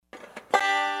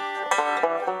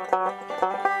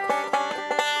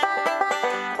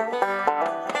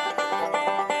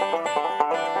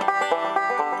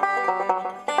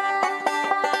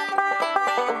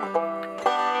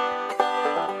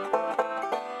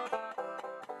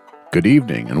Good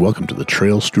evening and welcome to the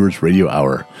Trail Stewards Radio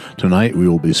Hour. Tonight we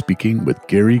will be speaking with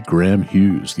Gary Graham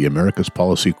Hughes, the Americas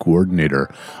Policy Coordinator,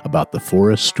 about the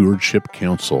Forest Stewardship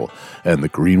Council and the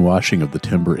greenwashing of the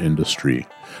timber industry.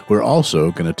 We're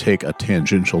also going to take a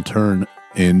tangential turn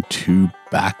into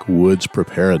backwoods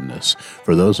preparedness.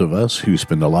 For those of us who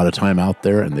spend a lot of time out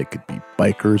there, and they could be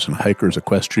bikers and hikers,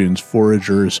 equestrians,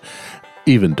 foragers,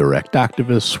 even direct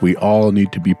activists, we all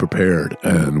need to be prepared,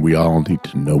 and we all need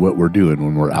to know what we're doing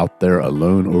when we're out there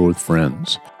alone or with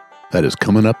friends. That is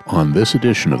coming up on this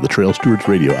edition of the Trail Stewards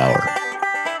Radio Hour.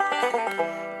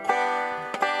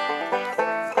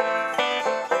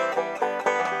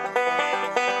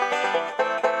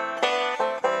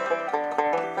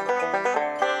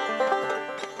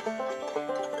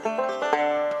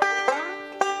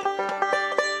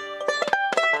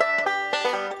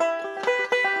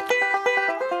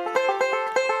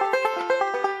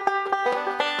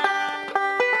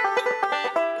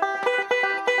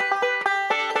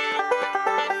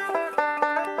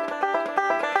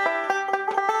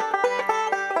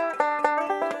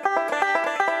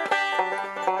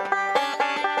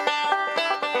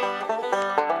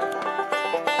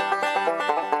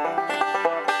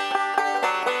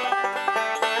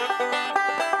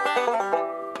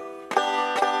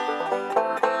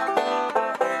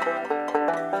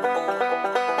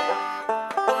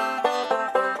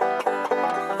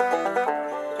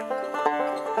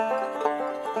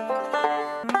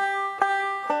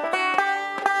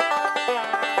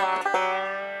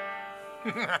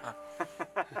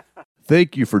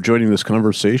 Thank you for joining this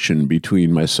conversation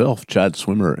between myself, Chad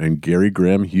Swimmer, and Gary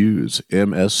Graham Hughes,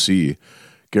 MSC.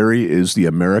 Gary is the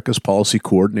Americas Policy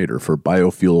Coordinator for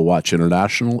Biofuel Watch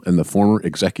International and the former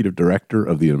Executive Director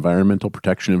of the Environmental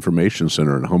Protection Information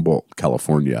Center in Humboldt,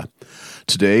 California.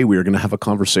 Today, we are going to have a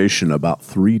conversation about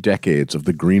 3 decades of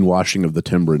the greenwashing of the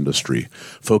timber industry,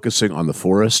 focusing on the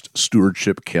Forest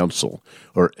Stewardship Council,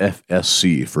 or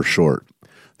FSC for short.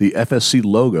 The FSC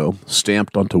logo,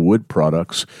 stamped onto wood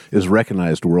products, is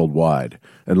recognized worldwide,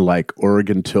 and like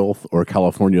Oregon Tilth or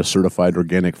California Certified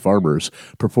Organic Farmers,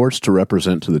 purports to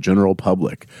represent to the general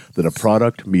public that a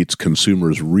product meets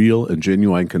consumers' real and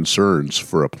genuine concerns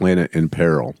for a planet in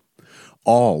peril.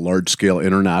 All large-scale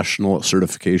international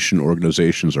certification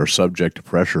organizations are subject to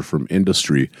pressure from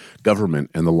industry,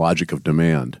 government, and the logic of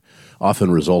demand,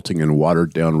 often resulting in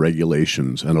watered-down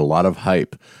regulations and a lot of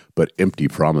hype, but empty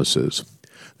promises.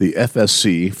 The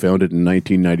FSC, founded in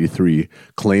 1993,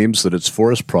 claims that its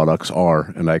forest products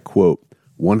are, and I quote,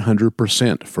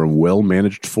 100% from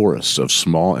well-managed forests of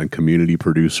small and community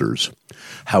producers.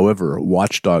 However,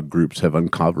 watchdog groups have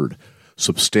uncovered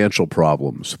substantial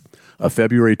problems. A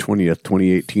February 20th,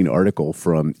 2018 article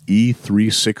from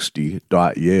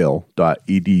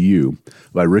e360.yale.edu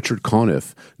by Richard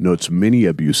Conniff notes many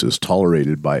abuses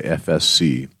tolerated by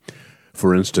FSC.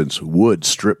 For instance, wood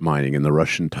strip mining in the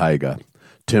Russian taiga,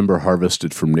 timber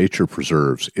harvested from nature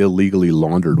preserves, illegally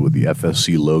laundered with the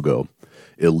FSC logo,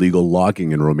 illegal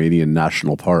logging in Romanian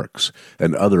national parks,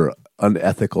 and other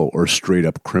unethical or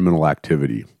straight-up criminal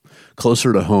activity.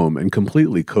 Closer to home and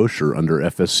completely kosher under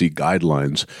FSC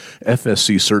guidelines,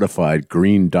 FSC-certified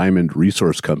Green Diamond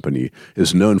Resource Company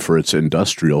is known for its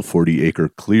industrial 40-acre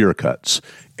clear cuts,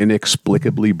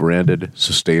 inexplicably branded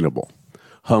sustainable.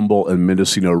 Humboldt and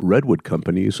Mendocino Redwood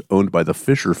companies, owned by the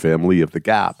Fisher family of the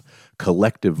Gap,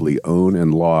 collectively own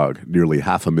and log nearly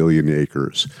 500,000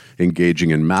 acres, engaging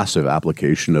in massive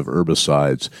application of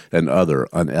herbicides and other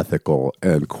unethical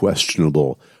and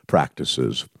questionable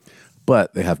practices.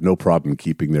 But they have no problem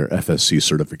keeping their FSC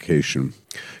certification.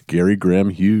 Gary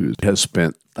Graham Hughes has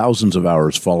spent thousands of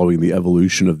hours following the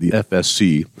evolution of the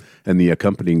FSC and the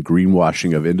accompanying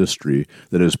greenwashing of industry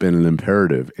that has been an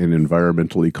imperative in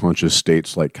environmentally conscious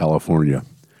states like California.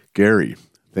 Gary,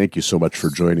 thank you so much for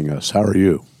joining us. How are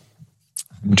you?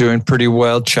 I'm doing pretty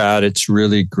well, Chad. It's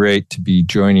really great to be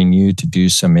joining you to do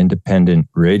some independent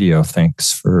radio.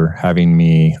 Thanks for having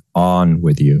me on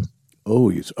with you.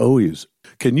 Always.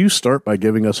 Can you start by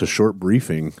giving us a short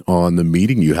briefing on the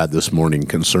meeting you had this morning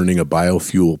concerning a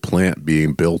biofuel plant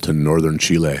being built in northern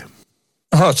Chile?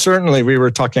 Oh, certainly. We were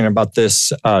talking about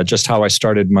this, just how I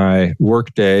started my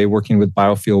workday working with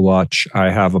Biofuel Watch.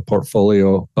 I have a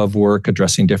portfolio of work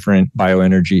addressing different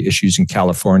bioenergy issues in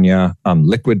California,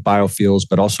 liquid biofuels,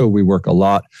 but also we work a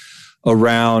lot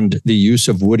around the use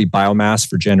of woody biomass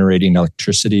for generating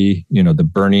electricity, the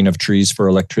burning of trees for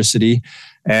electricity.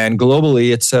 And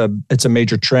globally, it's a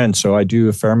major trend. So I do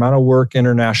a fair amount of work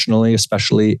internationally,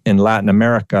 especially in Latin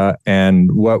America.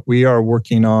 And what we are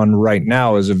working on right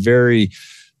now is a very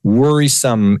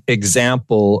worrisome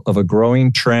example of a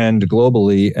growing trend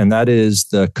globally, and that is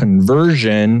the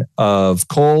conversion of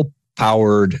coal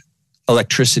powered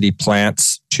electricity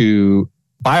plants to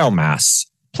biomass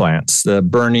plants, the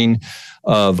burning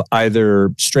of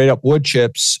either straight up wood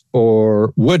chips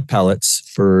or wood pellets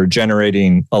for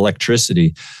generating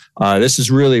electricity. This is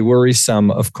really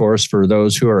worrisome, of course, for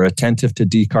those who are attentive to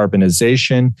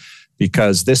decarbonization,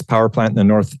 because this power plant in the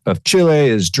north of Chile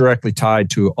is directly tied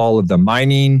to all of the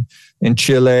mining in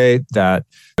Chile that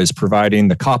is providing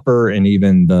the copper and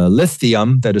even the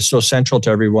lithium that is so central to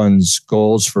everyone's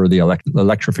goals for the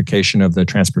electrification of the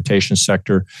transportation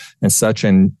sector and such.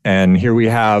 And here we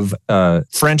have a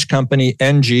French company,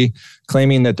 Engie,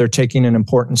 claiming that they're taking an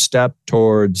important step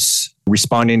towards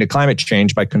responding to climate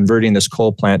change by converting this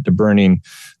coal plant to burning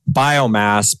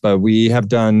biomass. But we have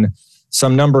done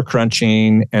some number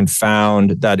crunching and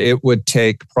found that it would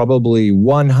take probably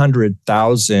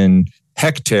 100,000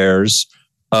 hectares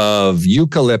of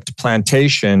eucalypt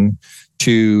plantation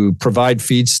to provide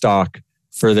feedstock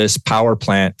for this power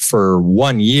plant for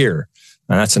 1 year.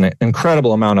 And that's an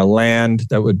incredible amount of land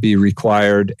that would be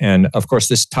required. And of course,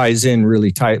 this ties in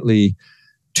really tightly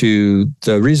to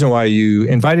the reason why you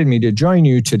invited me to join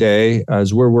you today,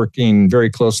 as we're working very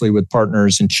closely with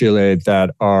partners in Chile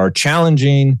that are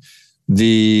challenging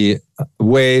the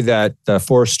way that the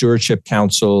Forest Stewardship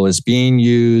Council is being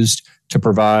used to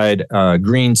provide a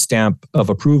green stamp of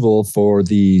approval for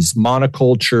these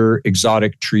monoculture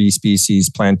exotic tree species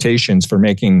plantations for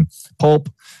making pulp,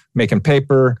 making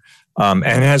paper, and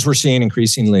as we're seeing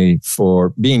increasingly for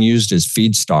being used as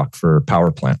feedstock for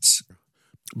power plants.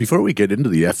 Before we get into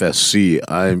the FSC,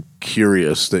 I'm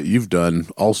curious that you've done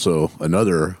also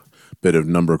another bit of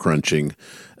number crunching,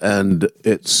 and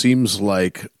it seems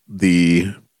like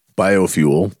the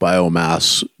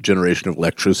biomass generation of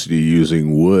electricity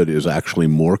using wood is actually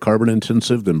more carbon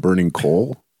intensive than burning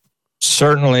coal?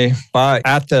 Certainly, but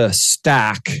at the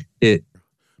stack, it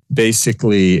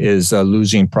basically is a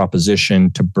losing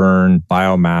proposition to burn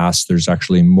biomass. There's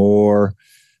actually more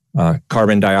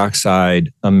carbon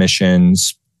dioxide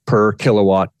emissions per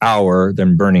kilowatt hour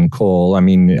than burning coal. I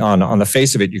mean, on the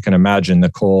face of it, you can imagine the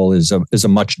coal is a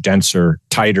much denser,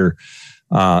 tighter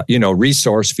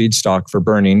resource feedstock for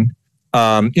burning.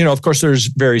 Of course, there's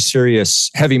very serious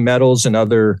heavy metals and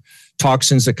other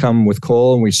toxins that come with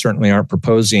coal, and we certainly aren't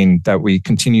proposing that we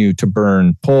continue to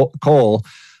burn coal.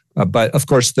 But of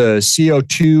course, the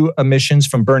CO2 emissions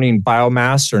from burning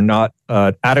biomass are not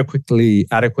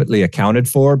adequately accounted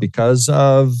for because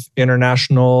of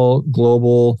international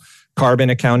global carbon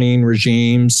accounting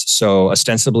regimes. So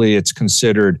ostensibly, it's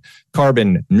considered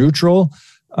carbon neutral,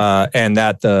 and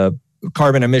that the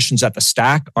carbon emissions at the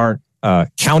stack aren't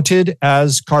counted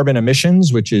as carbon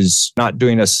emissions, which is not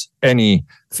doing us any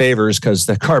favors because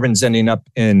the carbon's ending up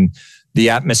in the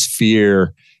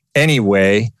atmosphere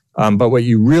anyway. But what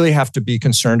you really have to be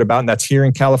concerned about, and that's here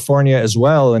in California as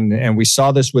well, and we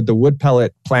saw this with the wood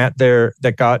pellet plant there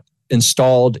that got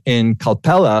installed in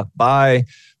Calpella by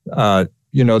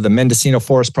the Mendocino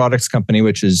Forest Products Company,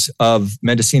 which is of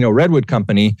Mendocino Redwood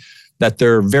Company, that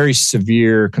there are very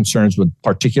severe concerns with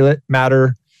particulate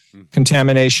matter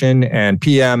contamination and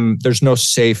PM. There's no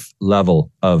safe level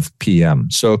of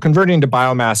PM. So converting to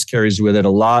biomass carries with it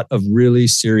a lot of really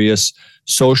serious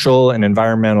social and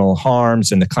environmental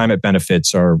harms, and the climate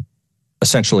benefits are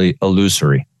essentially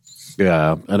illusory.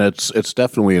 Yeah, and it's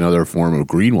definitely another form of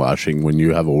greenwashing when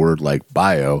you have a word like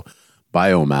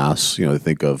biomass.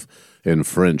 Think of in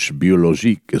French,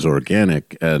 biologique is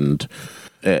organic, and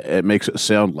it makes it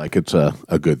sound like it's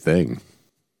a good thing.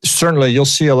 Certainly, you'll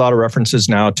see a lot of references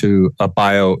now to a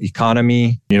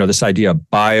bioeconomy, this idea of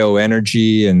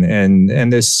bioenergy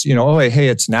and this, hey,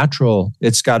 it's natural.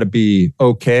 It's got to be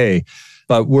okay.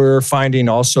 But we're finding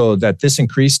also that this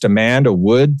increased demand of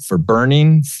wood for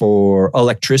burning, for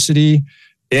electricity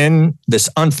in this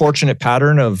unfortunate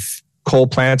pattern of coal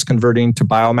plants converting to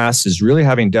biomass is really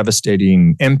having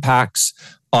devastating impacts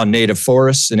on native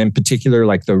forests. And in particular,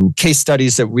 like the case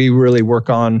studies that we really work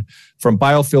on from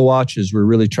Biofuel Watch is we're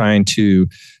really trying to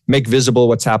make visible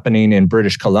what's happening in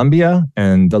British Columbia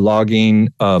and the logging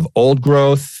of old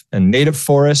growth and native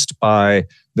forest by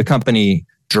the company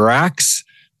Drax,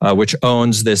 which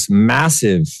owns this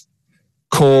massive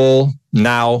coal,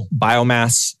 now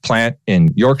biomass plant in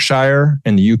Yorkshire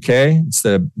in the UK. It's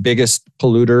the biggest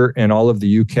polluter in all of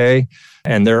the UK.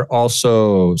 And they're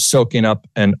also soaking up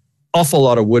an awful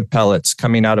lot of wood pellets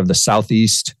coming out of the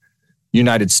southeast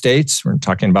United States. We're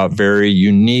talking about very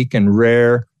unique and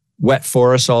rare wet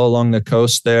forests all along the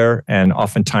coast there. And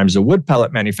oftentimes the wood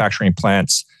pellet manufacturing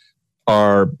plants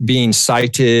are being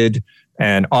cited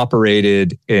and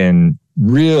operated in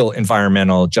real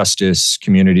environmental justice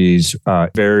communities,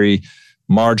 very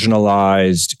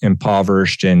marginalized,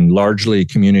 impoverished, and largely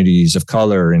communities of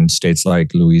color in states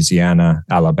like Louisiana,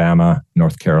 Alabama,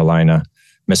 North Carolina,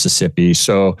 Mississippi.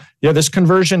 So, this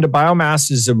conversion to biomass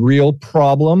is a real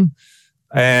problem.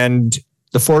 And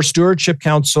the Forest Stewardship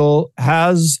Council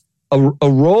has a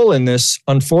role in this,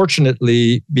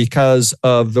 unfortunately, because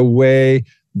of the way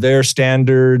their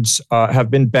standards have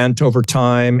been bent over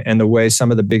time and the way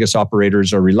some of the biggest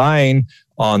operators are relying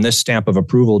on this stamp of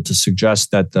approval to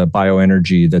suggest that the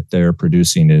bioenergy that they're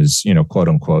producing is, quote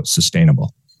unquote,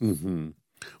 sustainable. Mm-hmm.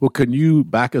 Well, can you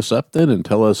back us up then and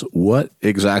tell us what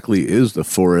exactly is the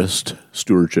Forest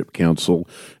Stewardship Council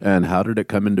and how did it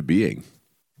come into being?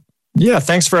 Yeah,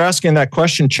 thanks for asking that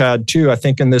question, Chad, too. I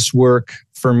think in this work,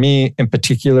 for me in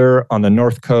particular, on the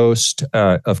North Coast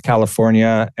of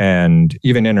California and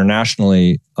even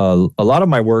internationally, a lot of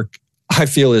my work, I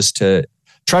feel, is to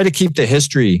try to keep the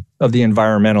history of the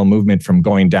environmental movement from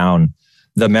going down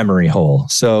the memory hole.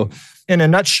 So in a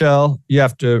nutshell, you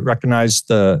have to recognize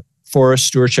the Forest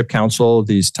Stewardship Council,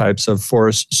 these types of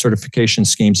forest certification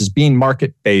schemes, as being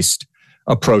market-based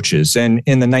approaches. And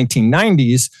in the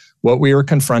 1990s, what we were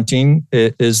confronting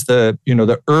is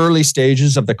the early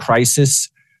stages of the crisis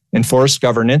in forest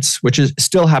governance, which is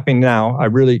still happening now. I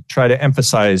really try to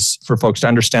emphasize for folks to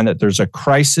understand that there's a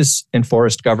crisis in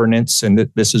forest governance, and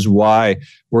that this is why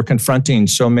we're confronting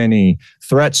so many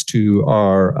threats to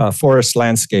our forest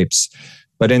landscapes.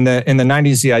 But in the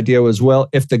 90s, the idea was, well,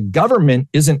 if the government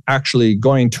isn't actually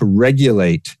going to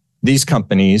regulate these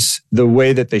companies the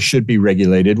way that they should be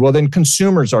regulated, well, then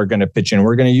consumers are going to pitch in.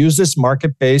 We're going to use this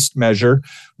market-based measure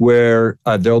where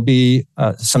there'll be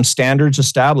some standards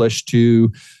established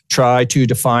to try to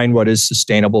define what is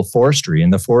sustainable forestry.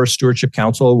 And the Forest Stewardship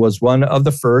Council was one of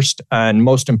the first and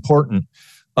most important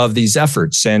of these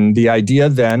efforts. And the idea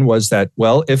then was that,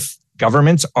 well, if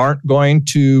governments aren't going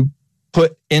to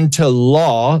put into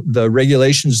law the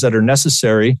regulations that are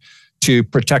necessary to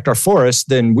protect our forests,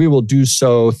 then we will do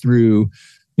so through,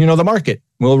 the market.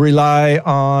 We'll rely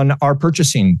on our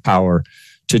purchasing power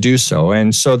to do so.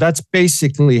 And so that's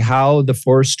basically how the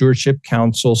Forest Stewardship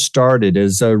Council started,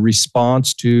 as a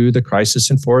response to the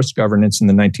crisis in forest governance in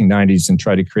the 1990s, and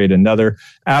try to create another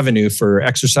avenue for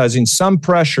exercising some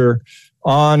pressure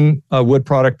on wood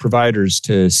product providers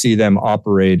to see them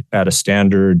operate at a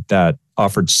standard that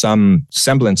offered some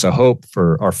semblance of hope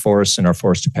for our forests and our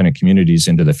forest-dependent communities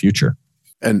into the future.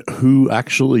 And who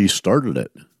actually started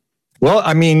it? Well,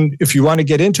 I mean, if you want to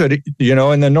get into it,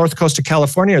 in the North Coast of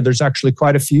California, there's actually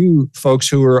quite a few folks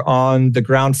who were on the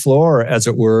ground floor, as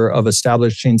it were, of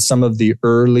establishing some of the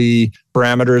early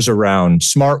parameters around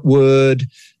smart wood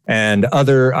and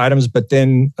other items. But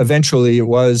then eventually it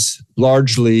was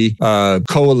largely a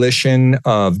coalition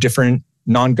of different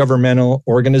non-governmental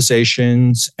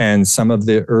organizations and some of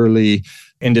the early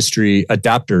industry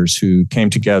adapters who came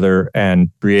together and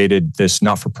created this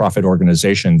not-for-profit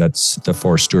organization that's the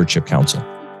Forest Stewardship Council.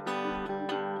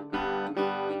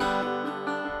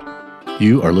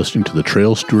 You are listening to the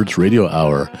Trail Stewards Radio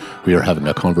Hour. We are having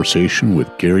a conversation with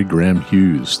Gary Graham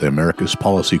Hughes, the America's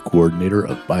Policy Coordinator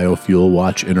of Biofuel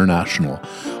Watch International,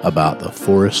 about the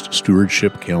Forest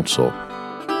Stewardship Council.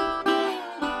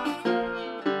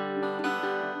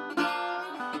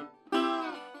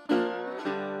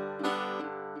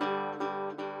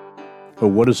 But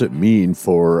what does it mean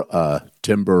for a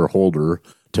timber holder,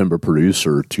 timber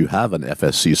producer to have an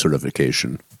FSC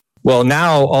certification? Well,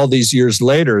 now, all these years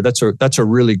later, that's a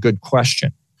really good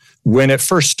question. When it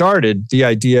first started, the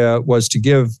idea was to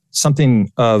give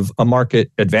something of a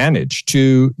market advantage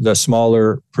to the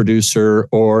smaller producer,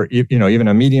 or even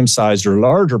a medium-sized or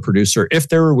larger producer, if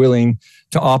they were willing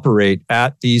to operate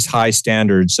at these high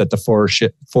standards that the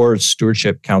Forest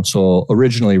Stewardship Council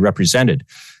originally represented.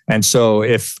 And so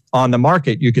if on the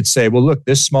market you could say, well, look,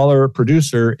 this smaller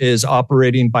producer is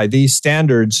operating by these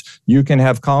standards, you can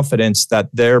have confidence that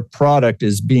their product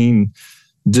is being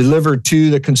delivered to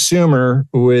the consumer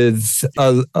with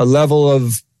a level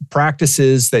of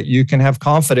practices that you can have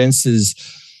confidence is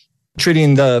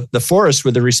treating the forest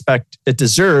with the respect it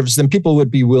deserves, then people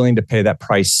would be willing to pay that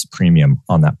price premium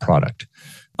on that product.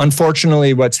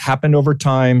 Unfortunately, what's happened over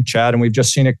time, Chad, and we've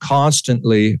just seen it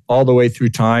constantly all the way through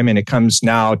time, and it comes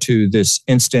now to this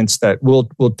instance that we'll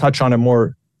touch on in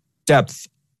more depth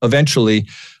eventually,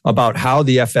 about how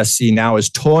the FSC now is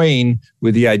toying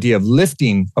with the idea of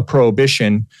lifting a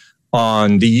prohibition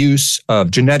on the use of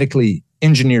genetically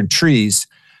engineered trees.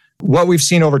 What we've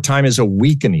seen over time is a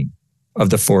weakening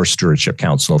of the Forest Stewardship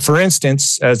Council. For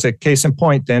instance, as a case in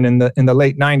point, then in the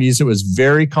late 90s, it was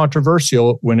very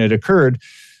controversial when it occurred.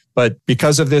 But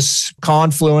because of this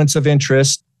confluence of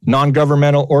interest,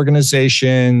 non-governmental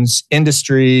organizations,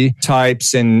 industry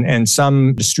types, and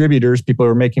some distributors, people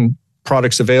who are making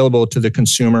products available to the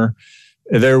consumer.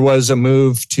 There was a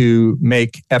move to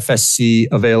make FSC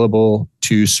available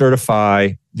to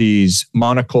certify these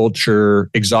monoculture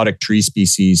exotic tree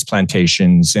species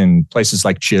plantations in places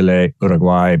like Chile,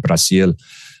 Uruguay, Brazil,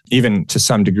 even to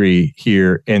some degree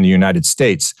here in the United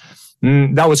States.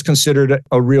 That was considered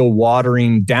a real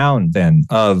watering down then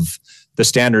of the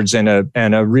standards and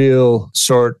a real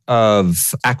sort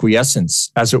of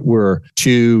acquiescence, as it were,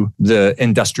 to the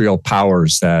industrial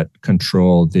powers that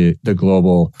control the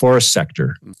global forest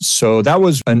sector. So that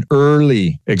was an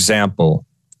early example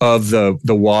of the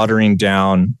watering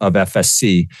down of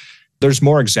FSC. There's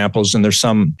more examples, and there's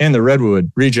some in the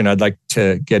Redwood region I'd like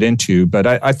to get into, but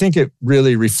I think it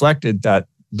really reflected that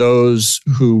those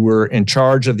who were in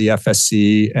charge of the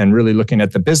FSC and really looking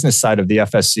at the business side of the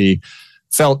FSC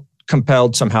felt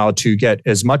compelled somehow to get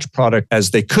as much product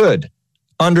as they could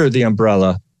under the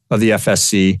umbrella of the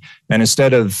FSC. And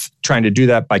instead of trying to do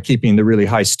that by keeping the really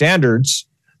high standards,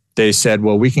 they said,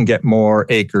 well, we can get more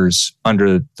acres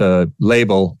under the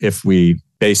label if we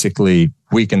basically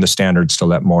weaken the standards to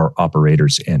let more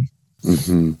operators in.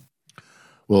 Mm-hmm.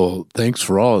 Well, thanks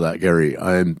for all of that, Gary.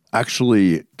 I'm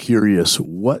actually curious,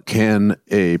 what can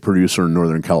a producer in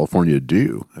Northern California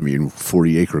do? I mean,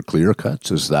 40-acre clear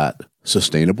cuts, is that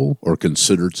sustainable or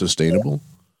considered sustainable?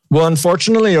 Well,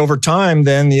 unfortunately, over time,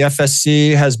 then the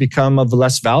FSC has become of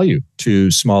less value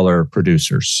to smaller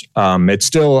producers. It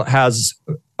still has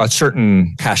a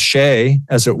certain cachet,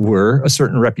 as it were, a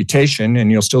certain reputation,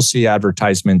 and you'll still see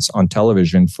advertisements on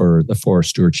television for the Forest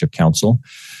Stewardship Council.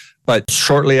 But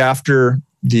shortly after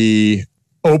the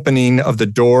opening of the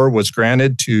door was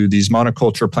granted to these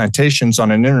monoculture plantations on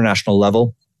an international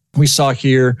level, we saw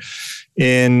here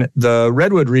in the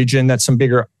Redwood region that some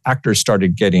bigger actors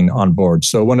started getting on board.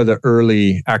 So one of the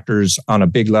early actors on a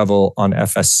big level on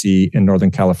FSC in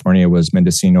Northern California was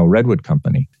Mendocino Redwood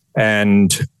Company.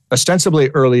 And ostensibly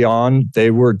early on, they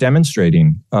were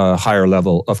demonstrating a higher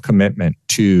level of commitment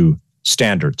to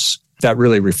standards that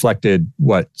really reflected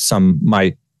what some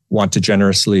might want to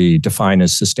generously define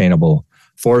as sustainable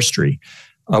forestry.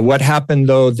 What happened,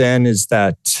 though, then is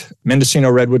that Mendocino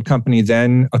Redwood Company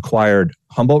then acquired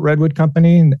Humboldt Redwood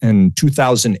Company in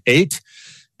 2008,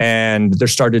 and there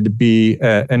started to be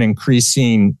an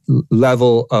increasing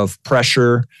level of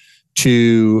pressure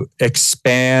to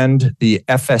expand the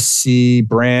FSC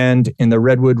brand in the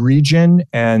Redwood region.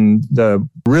 And the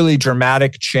really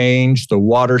dramatic change, the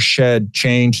watershed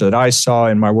change that I saw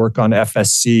in my work on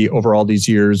FSC over all these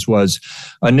years was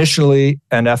initially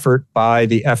an effort by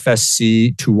the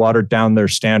FSC to water down their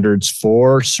standards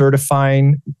for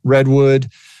certifying redwood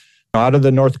out of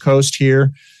the North Coast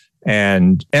here.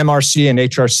 And MRC and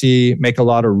HRC make a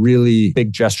lot of really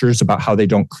big gestures about how they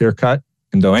don't clear cut.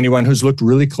 And though anyone who's looked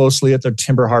really closely at their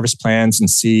timber harvest plans and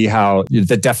see how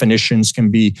the definitions can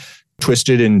be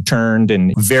twisted and turned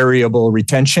and variable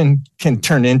retention can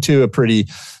turn into a pretty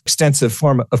extensive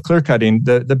form of clear cutting.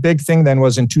 The big thing then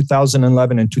was in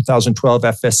 2011 and 2012,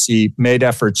 FSC made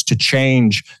efforts to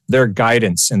change their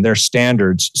guidance and their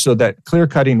standards so that clear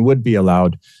cutting would be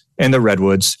allowed in the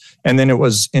redwoods. And then it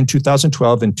was in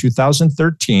 2012 and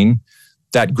 2013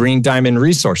 that Green Diamond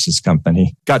Resources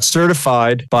Company got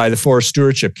certified by the Forest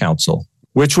Stewardship Council,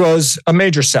 which was a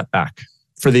major setback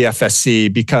for the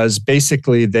FSC because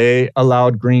basically they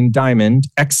allowed Green Diamond,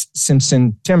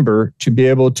 ex-Simpson Timber, to be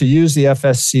able to use the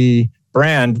FSC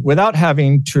brand without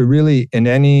having to really, in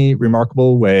any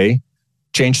remarkable way,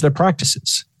 change their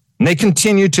practices. And they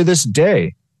continue to this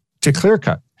day to clear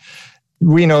cut.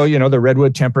 We know, the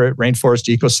redwood temperate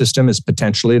rainforest ecosystem is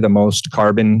potentially the most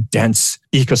carbon dense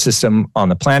ecosystem on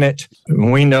the planet.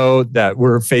 We know that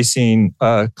we're facing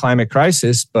a climate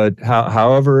crisis, but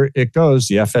however it goes,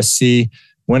 the FSC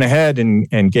went ahead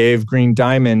and gave Green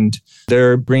Diamond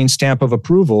their green stamp of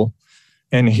approval.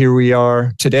 And here we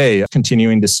are today,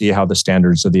 continuing to see how the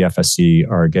standards of the FSC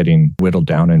are getting whittled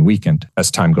down and weakened as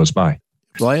time goes by.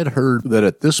 Well, I had heard that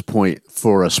at this point,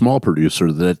 for a small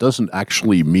producer, that it doesn't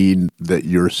actually mean that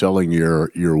you're selling your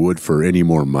wood for any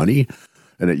more money.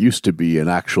 And it used to be an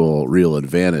actual real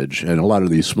advantage. And a lot of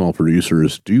these small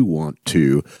producers do want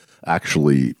to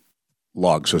actually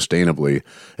log sustainably.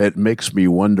 It makes me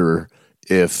wonder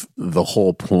if the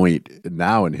whole point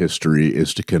now in history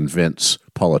is to convince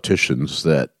politicians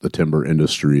that the timber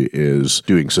industry is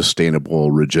doing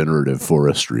sustainable regenerative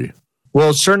forestry.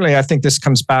 Well, certainly, I think this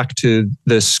comes back to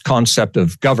this concept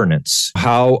of governance.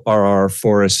 How are our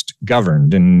forests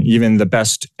governed? And even the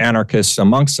best anarchists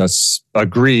amongst us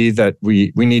agree that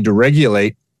we need to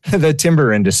regulate the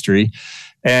timber industry.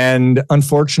 And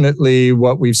unfortunately,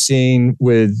 what we've seen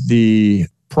with the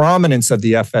prominence of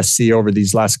the FSC over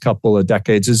these last couple of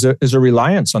decades is a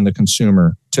reliance on the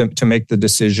consumer to make the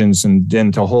decisions and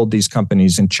then to hold these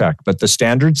companies in check. But the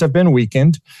standards have been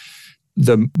weakened.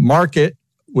 The market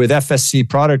with FSC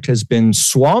product has been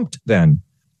swamped then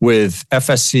with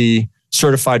FSC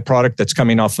certified product that's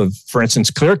coming off of, for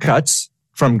instance, clear cuts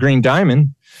from Green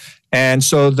Diamond. And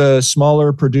so the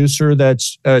smaller producer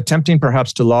that's attempting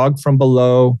perhaps to log from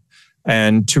below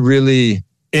and to really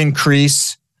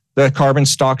increase the carbon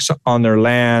stocks on their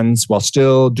lands while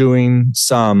still doing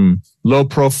some low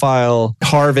profile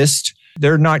harvest,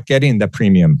 they're not getting the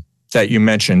premium that you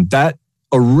mentioned. That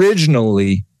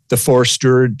originally the Forest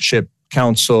Stewardship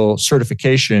Council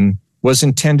certification was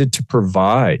intended to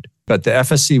provide. But the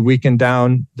FSC weakened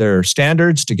down their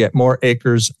standards to get more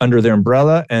acres under their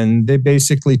umbrella. And they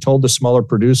basically told the smaller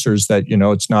producers that,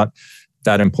 it's not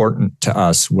that important to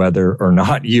us whether or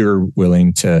not you're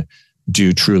willing to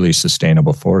do truly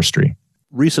sustainable forestry.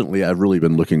 Recently, I've really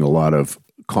been looking a lot of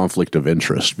conflict of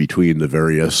interest between the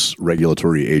various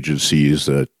regulatory agencies,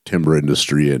 the timber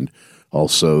industry, and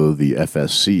also the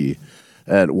FSC.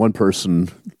 And one person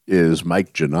is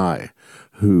Mike Genai,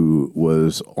 who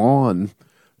was on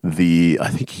I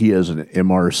think he is an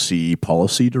MRC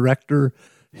policy director.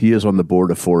 He is on the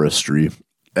board of forestry.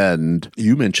 And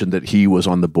you mentioned that he was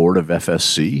on the board of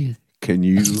FSC. Can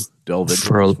you delve into this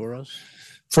for us?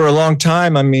 For a long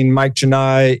time, Mike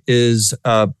Genai is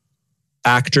an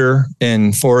actor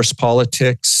in forest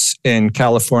politics in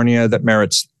California that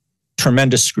merits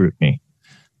tremendous scrutiny.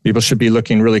 People should be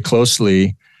looking really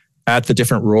closely at the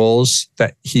different roles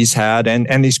that he's had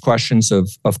and these questions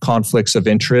of conflicts of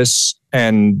interest,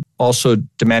 and also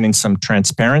demanding some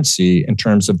transparency in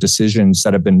terms of decisions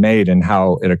that have been made and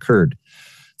how it occurred.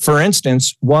 For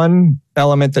instance, one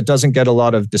element that doesn't get a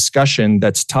lot of discussion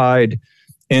that's tied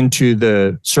into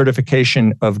the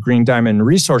certification of Green Diamond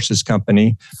Resources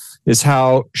Company is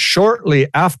how shortly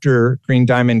after Green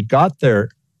Diamond got their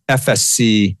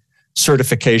FSC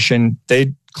certification,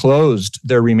 they closed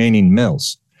their remaining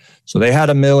mills. So they had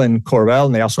a mill in Corval,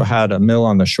 and they also had a mill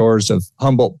on the shores of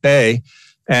Humboldt Bay,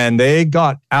 and they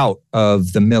got out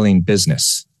of the milling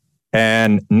business.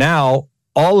 And now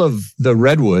all of the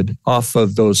redwood off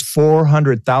of those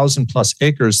 400,000 plus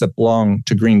acres that belong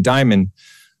to Green Diamond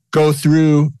go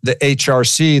through the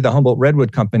HRC, the Humboldt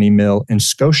Redwood Company mill in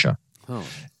Scotia. Oh.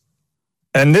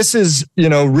 And this is,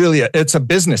 really, it's a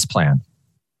business plan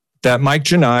that Mike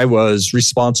Genai was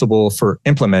responsible for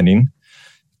implementing.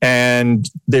 And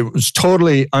it was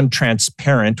totally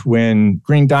untransparent when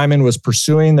Green Diamond was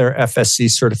pursuing their FSC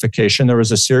certification. There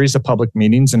was a series of public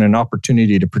meetings and an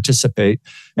opportunity to participate.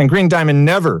 And Green Diamond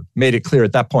never made it clear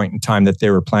at that point in time that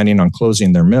they were planning on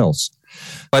closing their mills.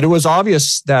 But it was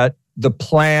obvious that the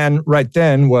plan right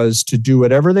then was to do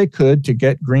whatever they could to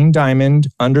get Green Diamond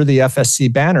under the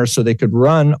FSC banner so they could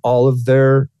run all of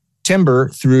their timber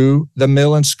through the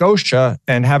mill in Scotia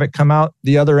and have it come out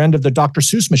the other end of the Dr.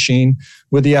 Seuss machine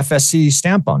with the FSC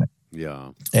stamp on it.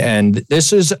 Yeah. And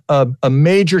this is a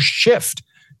major shift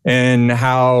in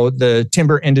how the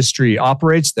timber industry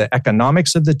operates, the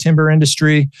economics of the timber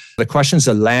industry, the questions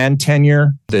of land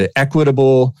tenure, the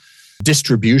equitable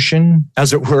distribution,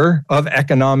 as it were, of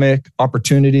economic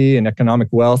opportunity and economic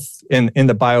wealth in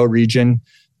the bioregion.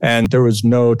 And there was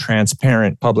no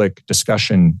transparent public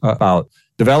discussion about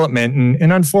development.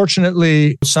 And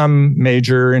unfortunately, some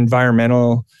major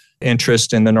environmental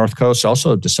interest in the North Coast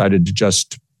also decided to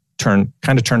just turn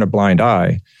a blind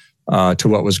eye to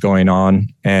what was going on.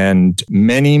 And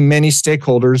many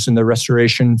stakeholders in the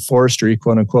restoration forestry,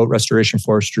 quote unquote, restoration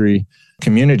forestry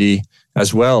community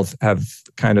as well have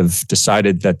kind of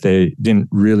decided that they didn't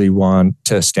really want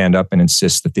to stand up and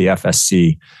insist that the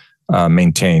FSC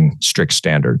maintain strict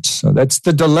standards. So that's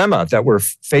the dilemma that we're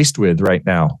faced with right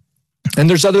now. And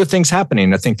there's other things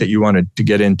happening, I think, that you wanted to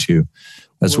get into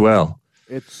as well.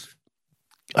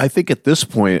 I think at this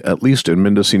point, at least in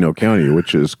Mendocino County,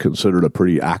 which is considered a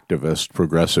pretty activist,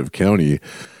 progressive county,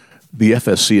 the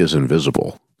FSC is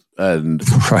invisible. And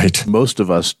right. Most of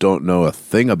us don't know a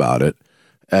thing about it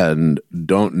and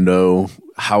don't know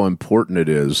how important it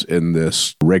is in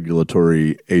this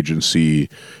regulatory agency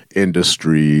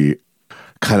industry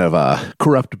kind of a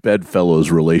corrupt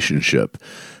bedfellows relationship.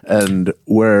 And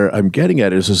where I'm getting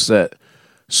at is that,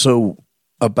 so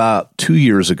about 2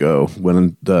 years ago,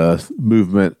 when the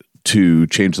movement to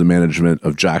change the management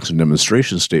of Jackson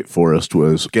Demonstration State Forest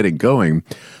was getting going,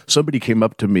 somebody came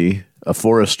up to me, a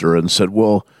forester, and said,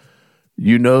 well,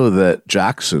 you know that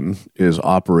Jackson is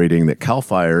operating, that CAL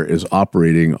FIRE is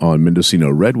operating on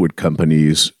Mendocino Redwood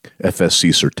Company's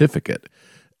FSC certificate.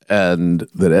 and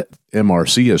that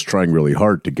MRC is trying really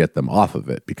hard to get them off of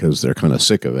it because they're kind of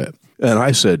sick of it. And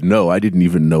I said, no, I didn't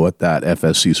even know what that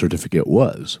FSC certificate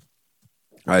was.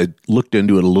 I looked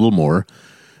into it a little more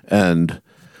and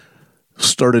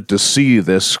started to see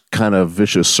this kind of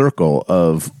vicious circle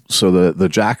of, so the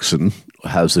Jackson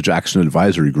has the Jackson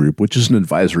Advisory Group, which is an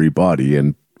advisory body,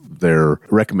 and their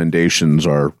recommendations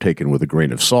are taken with a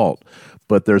grain of salt.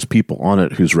 But there's people on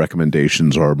it whose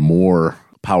recommendations are more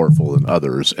powerful than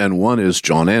others. And one is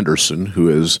John Anderson, who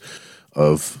is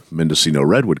of Mendocino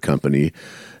Redwood Company.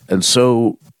 And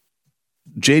so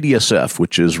JDSF,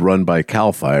 which is run by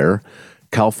CAL FIRE,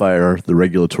 the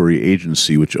regulatory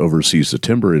agency which oversees the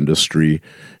timber industry,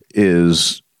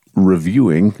 is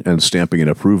reviewing and stamping an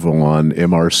approval on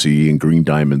MRC and Green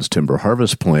Diamond's timber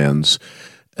harvest plans.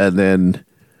 And then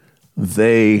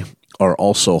they are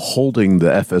also holding the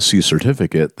FSC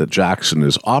certificate that Jackson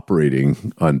is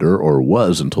operating under, or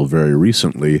was until very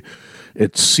recently.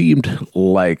 It seemed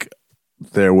like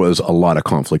there was a lot of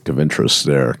conflict of interest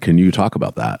there. Can you talk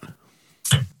about that?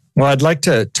 Well, I'd like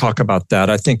to talk about that.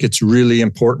 I think it's really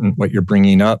important what you're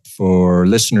bringing up for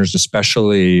listeners,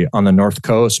 especially on the North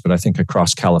Coast, but I think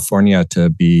across California,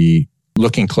 to be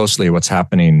looking closely at what's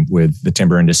happening with the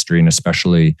timber industry and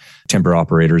especially timber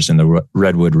operators in the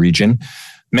Redwood region.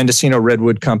 Mendocino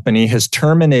Redwood Company has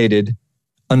terminated,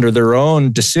 under their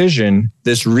own decision,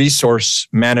 this resource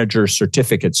manager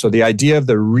certificate. So the idea of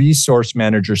the resource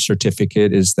manager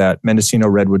certificate is that Mendocino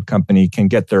Redwood Company can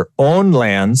get their own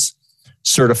lands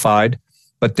certified,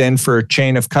 but then for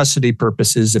chain of custody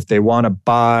purposes, if they want to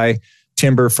buy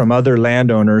timber from other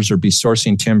landowners or be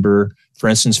sourcing timber, for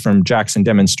instance, from Jackson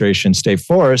Demonstration State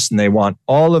Forest, and they want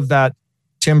all of that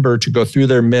timber to go through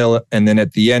their mill and then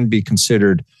at the end be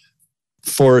considered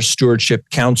Forest Stewardship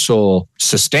Council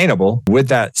sustainable with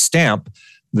that stamp,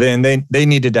 then they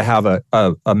needed to have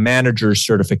a manager's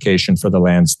certification for the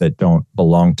lands that don't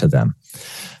belong to them.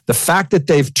 The fact that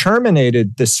they've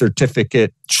terminated this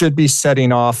certificate should be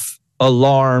setting off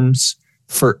alarms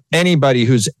for anybody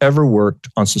who's ever worked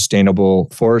on sustainable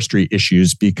forestry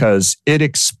issues, because it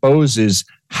exposes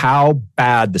how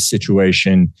bad the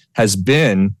situation has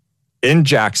been in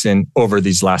Jackson over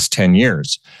these last 10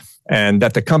 years. And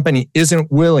that the company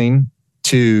isn't willing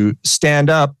to stand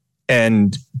up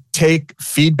and take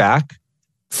feedback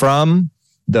from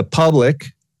the public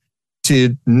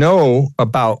to know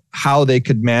about how they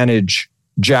could manage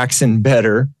Jackson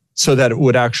better so that it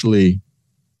would actually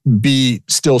be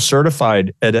still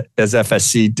certified as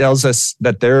FSC, tells us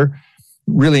that they're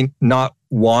really not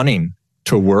wanting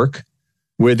to work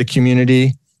with the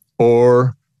community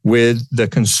or with the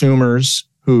consumers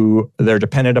who they're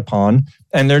dependent upon.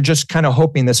 And they're just kind of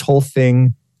hoping this whole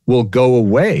thing will go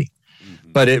away.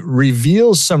 But it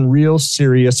reveals some real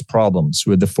serious problems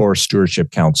with the Forest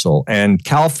Stewardship Council, and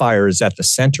CAL FIRE is at the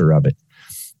center of it.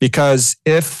 Because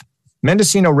if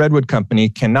Mendocino Redwood Company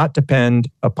cannot depend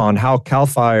upon how CAL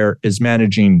FIRE is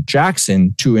managing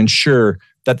Jackson to ensure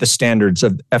that the standards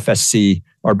of FSC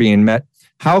are being met,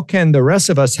 how can the rest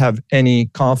of us have any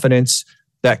confidence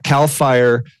that CAL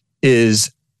FIRE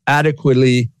is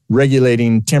adequately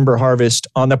regulating timber harvest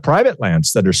on the private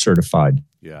lands that are certified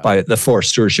by the Forest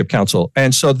Stewardship Council?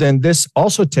 And so then this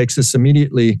also takes us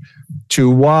immediately to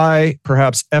why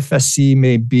perhaps FSC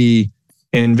may be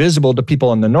invisible to people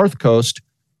on the North Coast,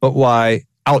 but why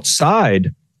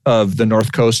outside of the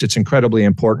North Coast it's incredibly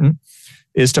important,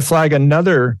 is to flag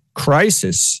another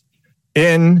crisis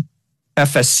in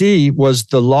FSC was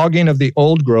the logging of the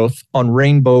old growth on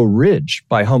Rainbow Ridge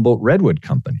by Humboldt Redwood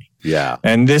Company. Yeah.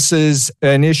 And this is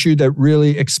an issue that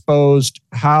really exposed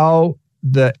how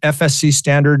the FSC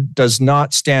standard does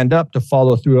not stand up to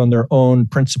follow through on their own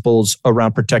principles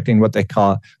around protecting what they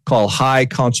call high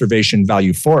conservation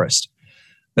value forest.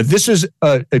 But this is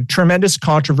a tremendous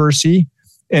controversy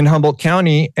in Humboldt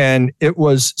County, and it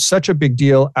was such a big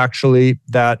deal, actually,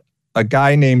 that a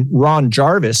guy named Ron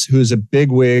Jarvis, who's a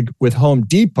bigwig with Home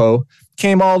Depot,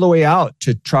 came all the way out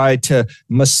to try to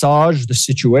massage the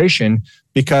situation,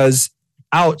 because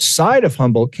outside of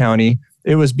Humboldt County,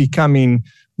 it was becoming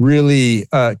really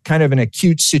kind of an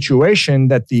acute situation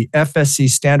that the FSC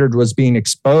standard was being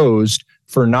exposed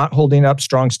for not holding up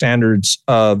strong standards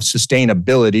of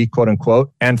sustainability, quote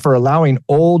unquote, and for allowing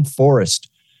old forest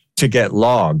to get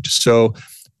logged. So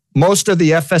most of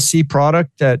the FSC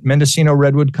product that Mendocino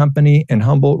Redwood Company and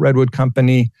Humboldt Redwood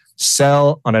Company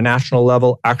sell on a national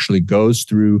level actually goes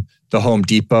through the Home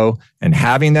Depot, and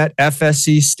having that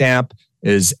FSC stamp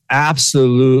is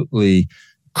absolutely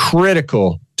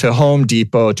critical to Home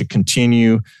Depot to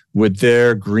continue with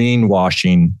their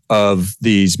greenwashing of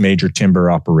these major timber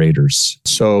operators.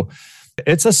 So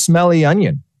it's a smelly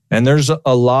onion And there's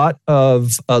a lot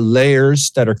of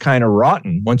layers that are kind of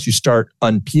rotten once you start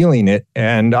unpeeling it.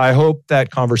 And I hope that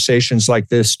conversations like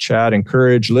this, Chad,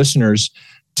 encourage listeners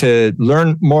to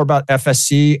learn more about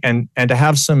FSC and to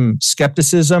have some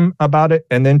skepticism about it,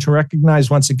 and then to recognize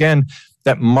once again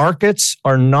that markets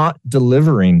are not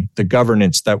delivering the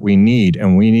governance that we need.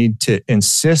 And we need to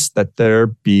insist that there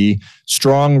be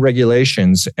strong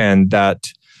regulations and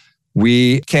that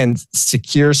we can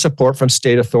secure support from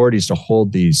state authorities to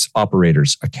hold these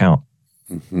operators account.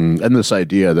 Mm-hmm. And this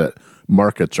idea that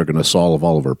markets are going to solve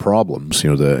all of our problems,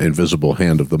 the invisible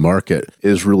hand of the market,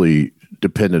 is really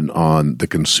dependent on the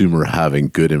consumer having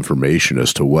good information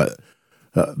as to what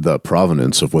the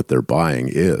provenance of what they're buying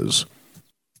is.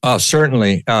 Oh,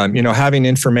 certainly. Having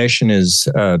information is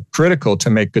critical to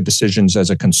make good decisions as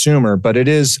a consumer, but it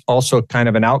is also kind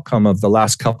of an outcome of the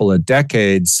last couple of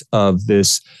decades of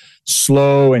this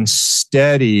slow and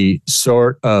steady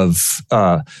sort of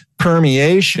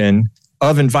permeation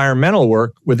of environmental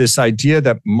work with this idea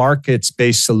that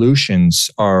markets-based solutions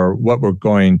are what we're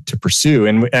going to pursue.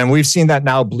 And we've seen that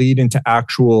now bleed into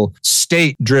actual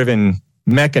state-driven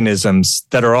mechanisms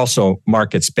that are also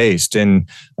markets-based. And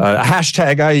a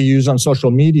hashtag I use on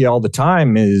social media all the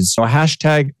time is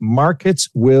hashtag markets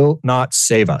will not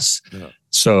save us. Yeah.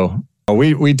 So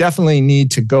we definitely need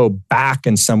to go back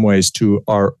in some ways to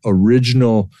our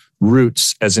original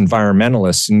roots as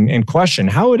environmentalists and question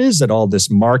how it is that all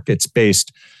this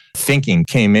markets-based thinking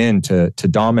came in to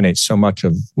dominate so much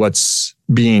of what's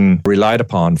being relied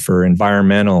upon for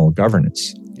environmental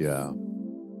governance. Yeah.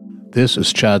 This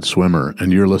is Chad Swimmer,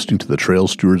 and you're listening to the Trail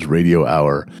Stewards Radio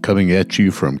Hour, coming at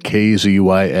you from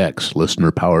KZYX,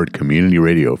 listener-powered community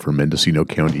radio for Mendocino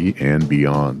County and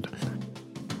beyond.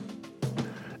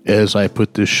 As I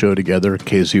put this show together,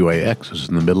 KZYX is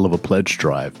in the middle of a pledge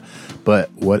drive.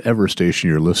 But whatever station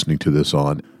you're listening to this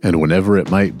on, and whenever it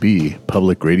might be,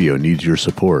 public radio needs your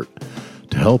support.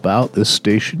 To help out this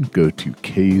station, go to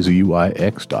kzyx.org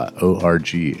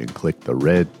and click the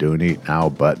red Donate Now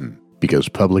button, because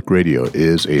public radio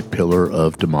is a pillar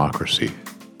of democracy.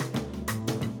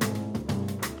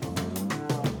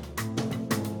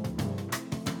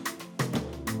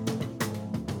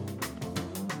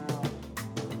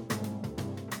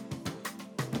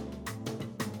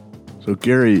 So,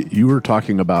 Gary, you were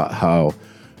talking about how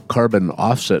carbon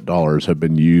offset dollars have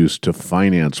been used to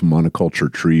finance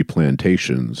monoculture tree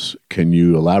plantations. Can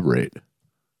you elaborate?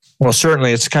 Well,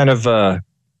 certainly. It's kind of a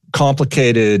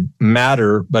complicated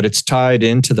matter, but it's tied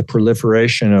into the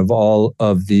proliferation of all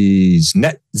of these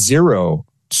net zero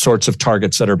sorts of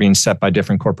targets that are being set by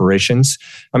different corporations.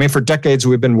 I mean, for decades,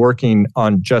 we've been working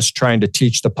on just trying to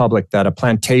teach the public that a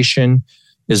plantation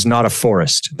is not a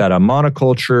forest, that a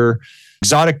monoculture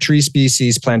exotic tree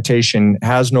species plantation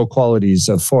has no qualities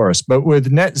of forest. But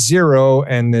with net zero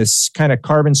and this kind of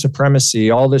carbon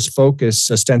supremacy, all this focus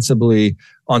ostensibly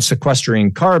on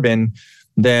sequestering carbon,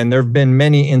 then there have been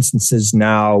many instances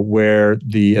now where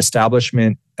the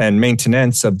establishment and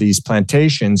maintenance of these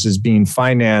plantations is being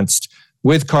financed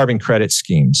with carbon credit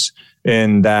schemes,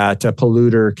 in that a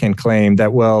polluter can claim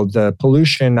that, well, the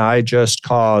pollution I just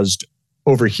caused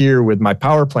over here with my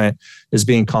power plant is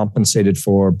being compensated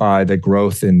for by the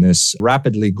growth in this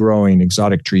rapidly growing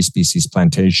exotic tree species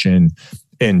plantation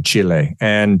in Chile.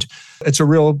 And it's a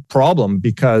real problem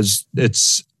because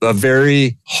it's a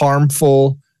very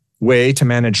harmful way to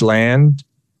manage land,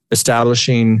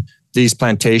 establishing these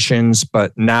plantations.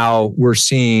 But now we're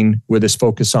seeing with this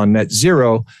focus on net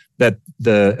zero that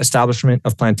the establishment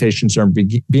of plantations are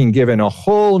being given a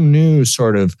whole new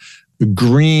sort of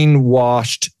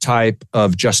greenwashed type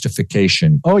of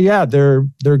justification. Oh yeah, they're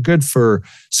good for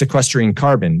sequestering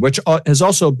carbon, which has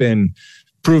also been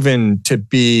proven to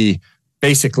be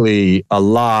basically a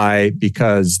lie,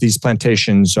 because these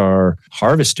plantations are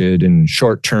harvested in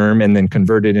short term and then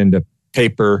converted into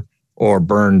paper or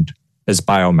burned as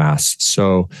biomass.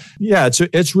 So yeah,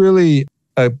 it's really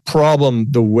a problem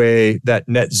the way that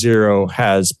net zero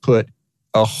has put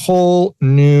a whole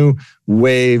new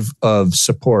wave of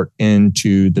support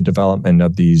into the development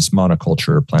of these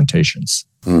monoculture plantations.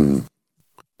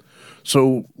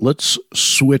 So let's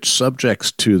switch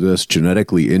subjects to this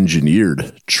genetically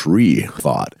engineered tree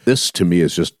thought. This to me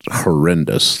is just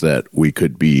horrendous that we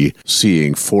could be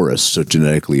seeing forests of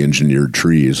genetically engineered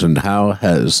trees. And how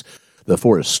has the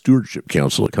Forest Stewardship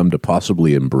Council come to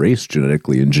possibly embrace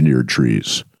genetically engineered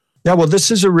trees? Yeah, well, this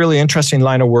is a really interesting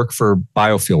line of work for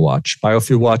Biofuel Watch.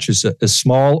 Biofuel Watch is a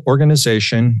small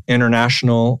organization,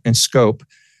 international in scope,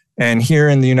 And here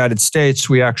in the United States,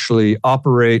 we actually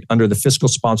operate under the fiscal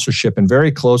sponsorship and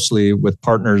very closely with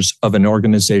partners of an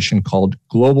organization called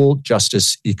Global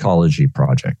Justice Ecology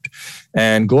Project.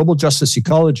 And Global Justice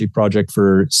Ecology Project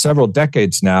for several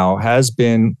decades now has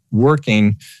been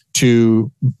working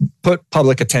to put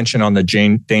public attention on the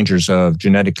dangers of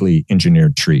genetically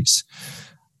engineered trees.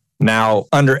 Now,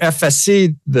 under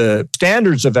FSC, the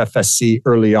standards of FSC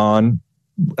early on,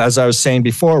 as I was saying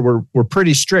before, were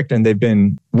pretty strict and they've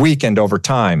been weakened over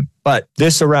time. But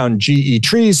this around GE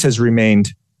trees has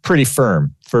remained pretty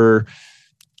firm. For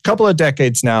a couple of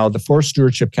decades now, the Forest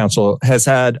Stewardship Council has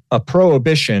had a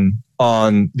prohibition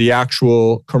on the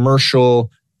actual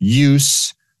commercial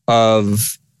use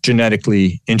of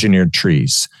genetically engineered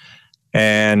trees.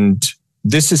 And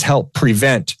this has helped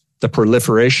prevent the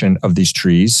proliferation of these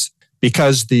trees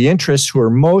because the interests who are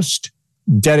most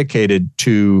dedicated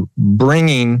to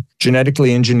bringing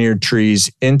genetically engineered trees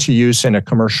into use in a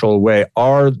commercial way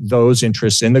are those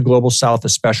interests in the global south,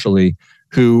 especially,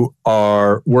 who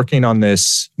are working on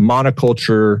this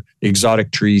monoculture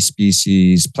exotic tree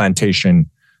species plantation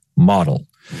model.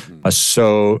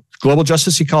 So Global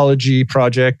Justice Ecology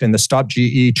Project and the Stop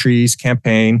GE Trees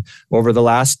campaign over the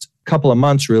last couple of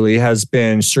months really has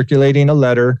been circulating a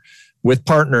letter with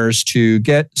partners to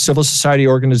get civil society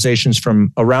organizations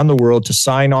from around the world to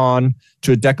sign on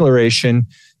to a declaration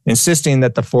insisting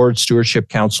that the Forest Stewardship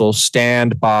Council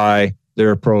stand by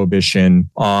their prohibition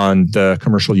on the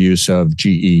commercial use of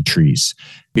GE trees.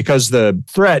 Because the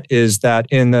threat is that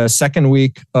in the second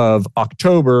week of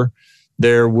October,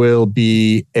 there will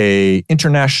be an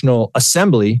international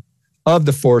assembly of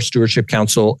the Forest Stewardship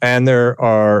Council, and there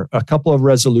are a couple of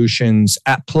resolutions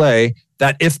at play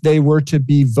that, if they were to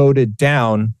be voted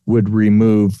down, would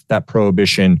remove that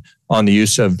prohibition on the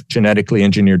use of genetically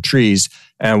engineered trees.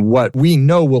 And what we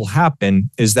know will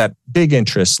happen is that big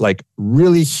interests, like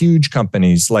really huge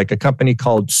companies, like a company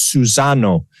called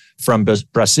Suzano from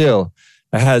Brazil,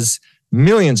 has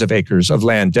millions of acres of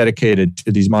land dedicated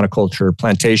to these monoculture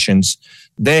plantations.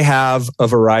 They have a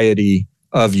variety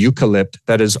of eucalypt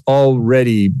that has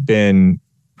already been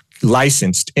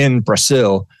licensed in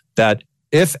Brazil that,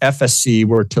 if FSC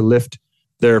were to lift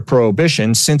their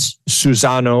prohibition, since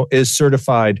Suzano is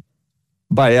certified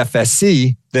by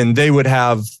FSC, then they would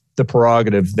have the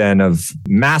prerogative then of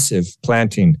massive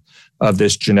planting of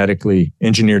this genetically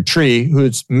engineered tree,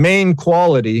 whose main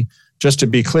quality, just to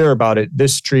be clear about it,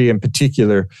 this tree in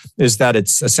particular, is that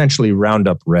it's essentially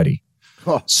Roundup ready.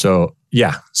 Huh. So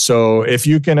if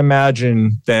you can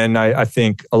imagine, then I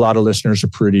think a lot of listeners are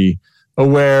pretty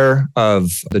aware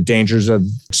of the dangers of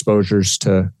exposures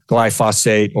to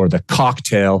glyphosate or the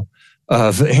cocktail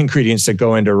of ingredients that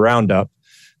go into Roundup.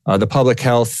 The public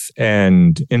health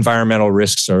and environmental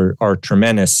risks are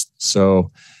tremendous.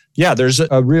 So, there's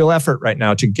a real effort right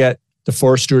now to get the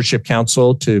Forest Stewardship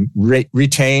Council to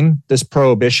retain this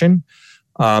prohibition.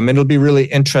 It'll be really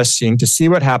interesting to see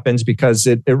what happens because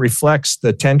it reflects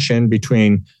the tension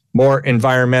between more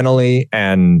environmentally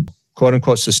and quote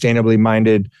unquote sustainably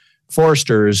minded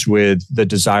foresters with the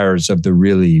desires of the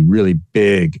really, really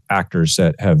big actors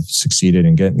that have succeeded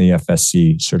in getting the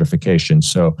FSC certification.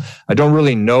 So I don't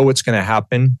really know what's going to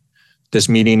happen this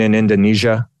meeting in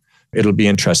Indonesia. It'll be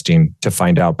interesting to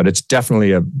find out, but it's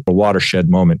definitely a watershed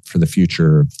moment for the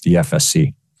future of the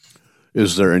FSC.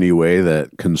 Is there any way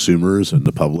that consumers and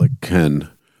the public can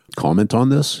comment on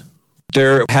this?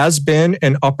 There has been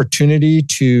an opportunity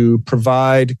to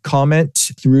provide comment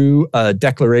through a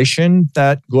declaration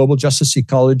that Global Justice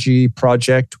Ecology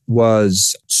Project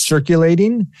was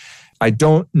circulating. I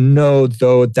don't know,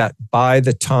 though, that by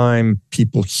the time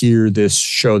people hear this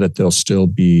show that there'll still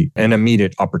be an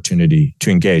immediate opportunity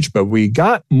to engage. But we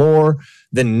got more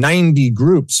than 90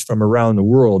 groups from around the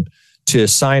world to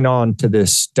sign on to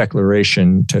this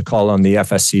declaration to call on the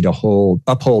FSC to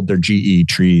uphold their GE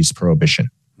trees prohibition.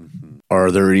 Are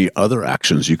there any other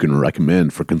actions you can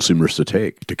recommend for consumers to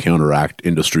take to counteract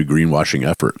industry greenwashing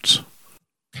efforts?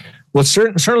 Well,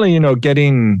 certainly,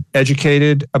 getting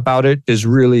educated about it is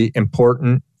really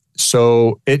important.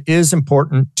 So it is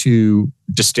important to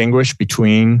distinguish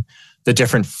between the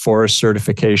different forest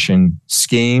certification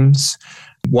schemes.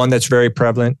 One that's very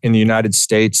prevalent in the United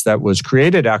States that was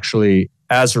created actually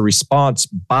as a response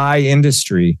by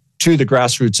industry to the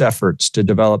grassroots efforts to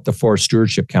develop the Forest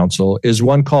Stewardship Council is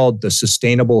one called the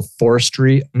Sustainable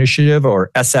Forestry Initiative, or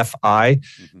SFI.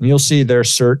 And you'll see their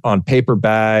cert on paper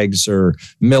bags or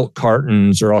milk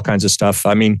cartons or all kinds of stuff.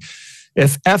 I mean,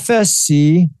 if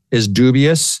FSC is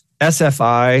dubious,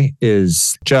 SFI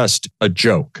is just a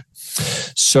joke.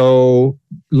 So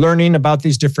learning about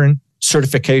these different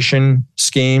certification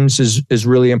schemes is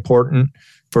really important.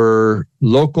 for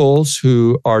locals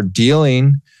who are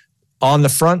dealing on the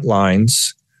front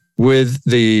lines with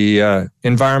the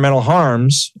environmental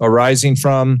harms arising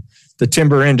from the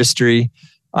timber industry.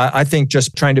 I think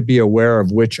just trying to be aware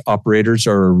of which operators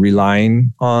are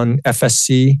relying on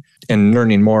FSC and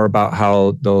learning more about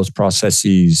how those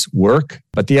processes work.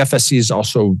 But the FSC is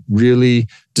also really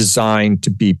designed to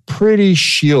be pretty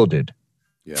shielded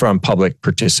from public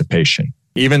participation,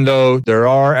 even though there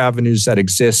are avenues that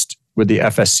exist with the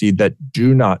FSC that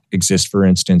do not exist, for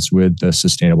instance, with the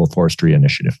Sustainable Forestry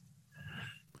Initiative.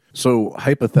 So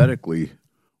hypothetically,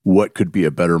 what could be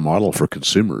a better model for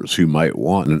consumers who might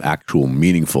want an actual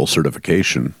meaningful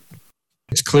certification?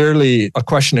 It's clearly a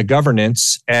question of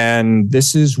governance. And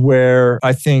this is where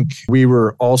I think we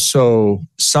were also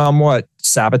somewhat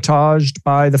sabotaged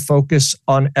by the focus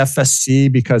on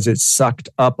FSC because it sucked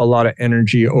up a lot of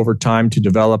energy over time to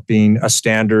developing a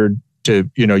standard to,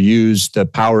 use the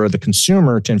power of the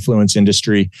consumer to influence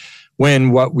industry,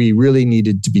 when what we really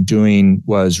needed to be doing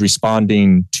was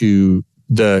responding to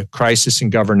the crisis in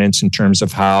governance in terms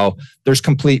of how there's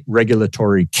complete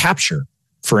regulatory capture.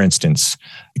 For instance,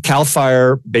 CAL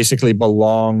FIRE basically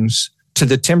belongs to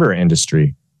the timber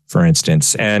industry, for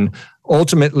instance. And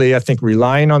ultimately, I think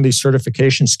relying on these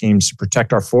certification schemes to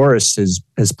protect our forests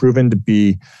has proven to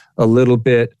be a little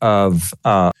bit of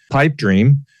a pipe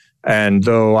dream. And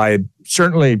though I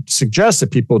certainly suggest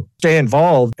that people stay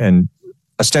involved and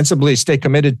ostensibly stay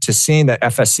committed to seeing that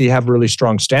FSC have really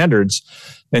strong standards,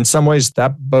 in some ways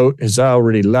that boat has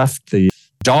already left the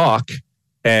dock.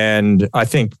 And I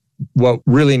think what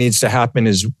really needs to happen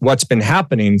is what's been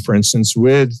happening, for instance,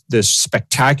 with this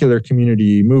spectacular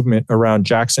community movement around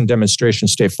Jackson Demonstration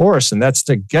State Forest, and that's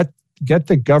to get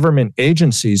the government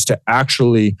agencies to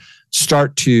actually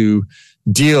start to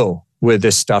deal with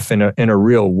this stuff in a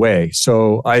real way.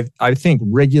 So I think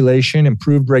regulation,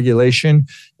 improved regulation,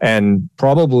 and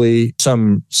probably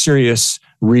some serious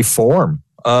reform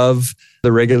of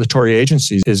the regulatory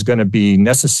agencies is going to be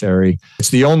necessary. It's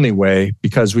the only way,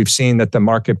 because we've seen that the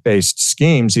market-based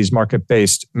schemes, these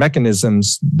market-based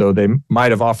mechanisms, though they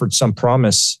might have offered some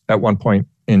promise at one point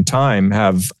in time,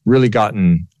 have really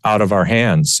gotten out of our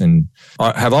hands and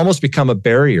have almost become a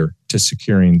barrier to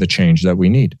securing the change that we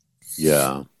need.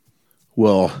 Yeah.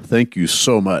 Well, thank you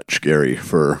so much, Gary,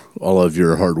 for all of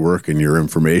your hard work and your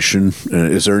information.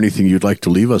 Is there anything you'd like to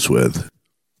leave us with?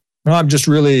 No, I'm just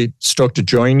really stoked to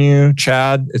join you,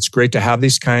 Chad. It's great to have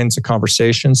these kinds of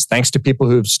conversations. Thanks to people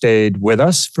who've stayed with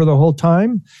us for the whole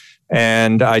time.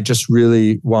 And I just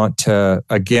really want to,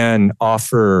 again,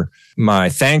 offer my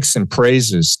thanks and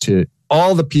praises to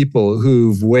all the people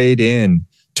who've weighed in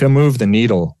to move the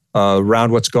needle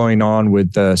around what's going on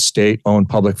with the state-owned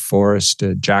public forest,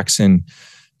 Jackson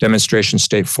Demonstration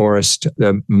State Forest,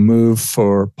 the move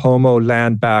for Pomo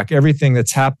land back, everything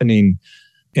that's happening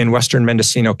in Western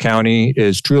Mendocino County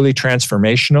is truly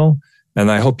transformational. And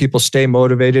I hope people stay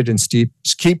motivated and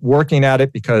keep working at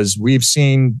it, because we've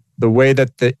seen the way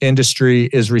that the industry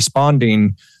is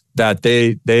responding, that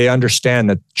they understand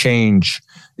that change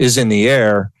is in the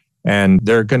air and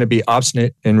they're going to be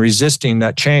obstinate in resisting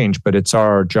that change, but it's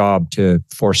our job to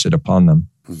force it upon them.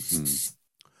 Mm-hmm.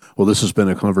 Well, this has been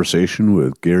a conversation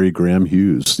with Gary Graham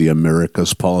Hughes, the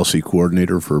Americas Policy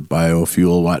Coordinator for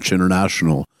Biofuel Watch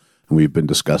International. We've been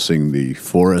discussing the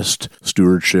Forest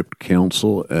Stewardship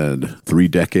Council and 3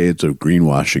 decades of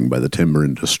greenwashing by the timber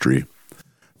industry.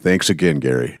 Thanks again,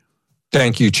 Gary.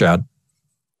 Thank you, Chad.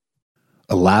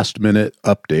 A last-minute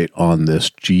update on this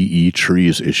GE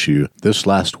trees issue. This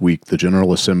last week, the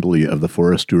General Assembly of the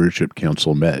Forest Stewardship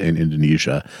Council met in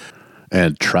Indonesia,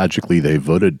 and tragically, they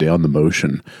voted down the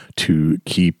motion to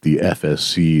keep the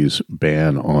FSC's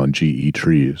ban on GE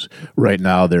trees. Right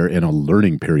now, they're in a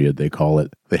learning period, they call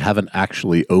it. They haven't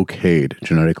actually okayed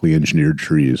genetically engineered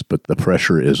trees, but the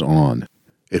pressure is on.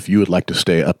 If you would like to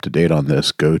stay up to date on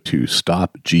this, go to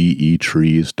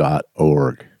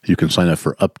stopgetrees.org. You can sign up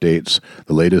for updates,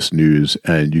 the latest news,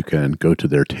 and you can go to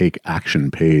their Take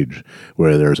Action page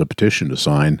where there's a petition to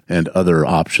sign and other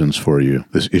options for you.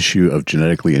 This issue of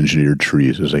genetically engineered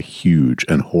trees is a huge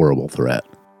and horrible threat.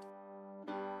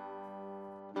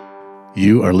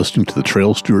 You are listening to the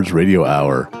Trail Stewards Radio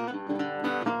Hour.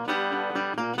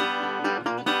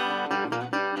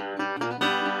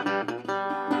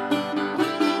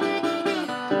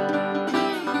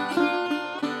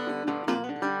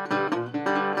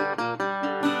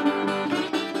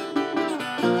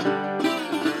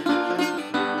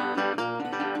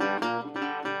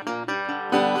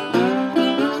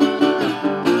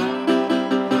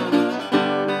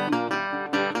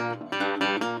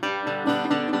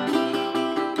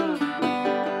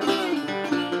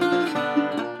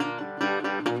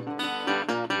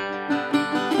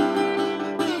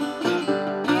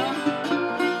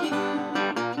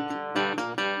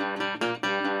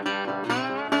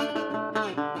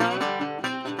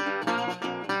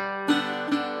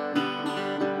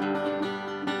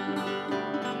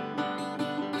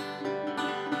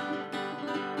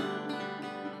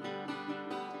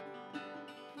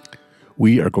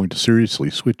 We are going to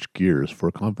seriously switch gears for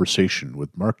a conversation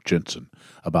with Mark Jensen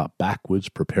about backwoods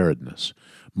preparedness.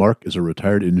 Mark is a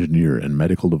retired engineer and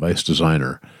medical device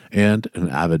designer and an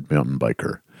avid mountain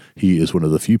biker. He is one of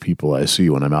the few people I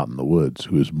see when I'm out in the woods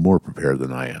who is more prepared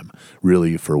than I am,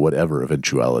 really for whatever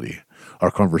eventuality. Our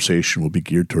conversation will be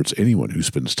geared towards anyone who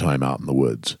spends time out in the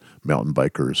woods. Mountain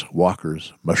bikers,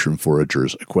 walkers, mushroom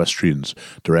foragers, equestrians,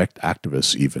 direct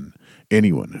activists even.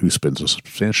 Anyone who spends a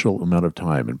substantial amount of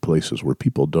time in places where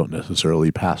people don't necessarily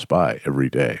pass by every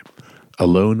day.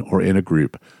 Alone or in a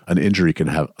group, an injury can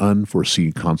have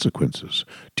unforeseen consequences.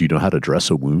 Do you know how to dress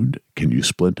a wound? Can you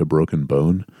splint a broken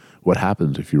bone? What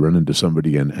happens if you run into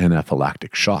somebody in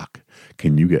anaphylactic shock?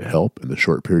 Can you get help in the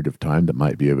short period of time that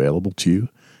might be available to you?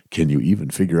 Can you even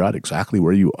figure out exactly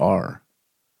where you are?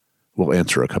 We'll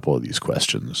answer a couple of these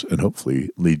questions and hopefully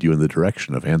lead you in the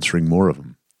direction of answering more of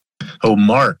them. Oh,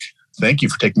 Mark, thank you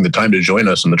for taking the time to join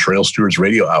us on the Trail Stewards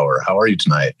Radio Hour. How are you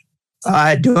tonight?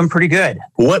 Doing pretty good.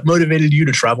 What motivated you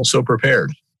to travel so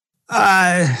prepared?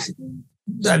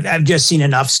 I've just seen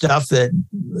enough stuff that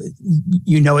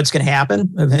you know it's going to happen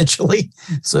eventually.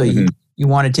 So you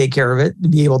want to take care of it, to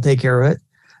be able to take care of it.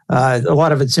 A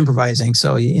lot of it's improvising.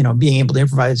 So, being able to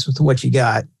improvise with what you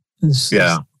got is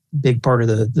a big part of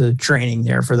the training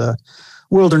there for the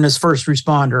wilderness first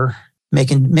responder,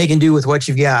 making do with what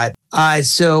you've got.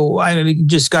 So I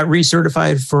just got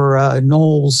recertified for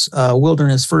Knowles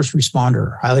Wilderness First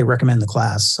Responder. Highly recommend the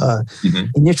class.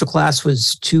 Initial class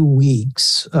was 2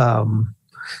 weeks,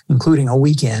 including a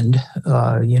weekend,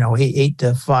 8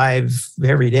 to 5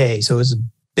 every day. So it was a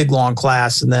big, long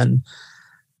class. And then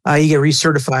you get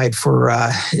recertified for,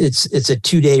 it's a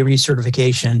 2-day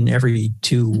recertification every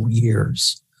 2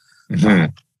 years.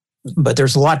 But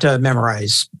there's a lot to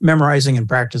memorizing and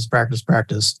practice,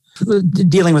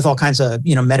 dealing with all kinds of,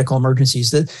 medical emergencies.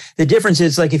 The difference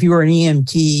is, like, if you were an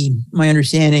EMT, my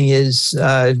understanding is,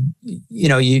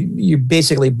 you're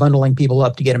basically bundling people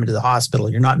up to get them into the hospital.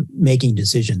 You're not making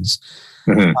decisions.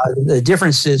 The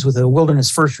difference is with a wilderness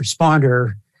first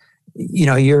responder,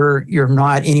 you're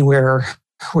not anywhere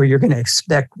where you're going to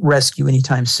expect rescue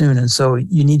anytime soon. And so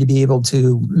you need to be able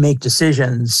to make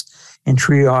decisions and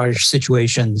triage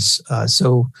situations.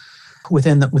 So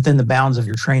within the bounds of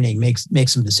your training, make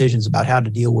some decisions about how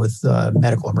to deal with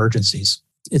medical emergencies.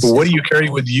 What do you carry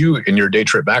with you in your day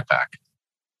trip backpack?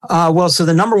 So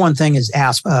the number one thing is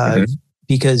ASP,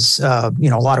 because a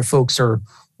lot of folks are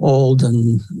old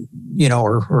and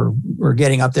or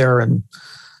getting up there, and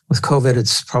with COVID,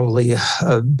 it's probably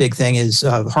a big thing. Is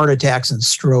heart attacks and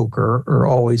stroke are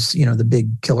always the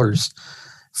big killers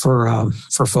for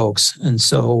folks. And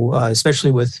so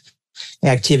especially with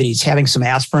activities, having some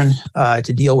aspirin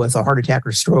to deal with a heart attack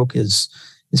or stroke is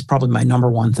probably my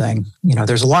number one thing.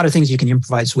 There's a lot of things you can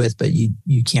improvise with, but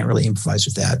you can't really improvise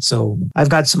with that. So I've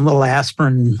got some little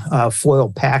aspirin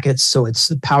foil packets. So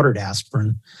it's powdered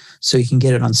aspirin. So you can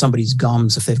get it on somebody's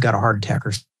gums if they've got a heart attack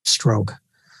or stroke.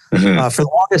 For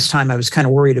the longest time, I was kind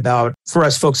of worried about, for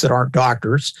us folks that aren't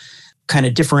doctors, kind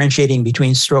of differentiating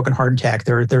between stroke and heart attack.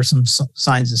 There's some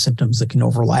signs and symptoms that can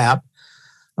overlap,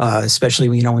 especially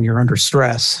when you're under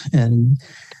stress. And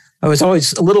I was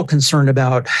always a little concerned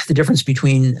about the difference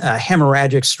between a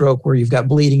hemorrhagic stroke, where you've got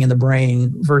bleeding in the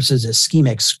brain, versus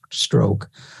ischemic stroke,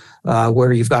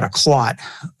 where you've got a clot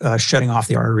shutting off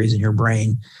the arteries in your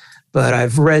brain. But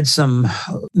I've read some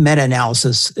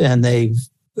meta-analysis, and they've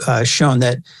shown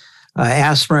that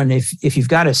aspirin, if you've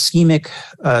got ischemic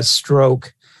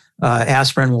stroke,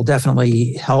 aspirin will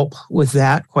definitely help with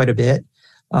that quite a bit,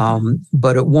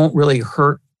 but it won't really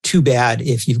hurt too bad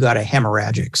if you've got a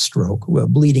hemorrhagic stroke,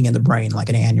 bleeding in the brain like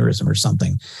an aneurysm or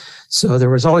something. So there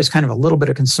was always kind of a little bit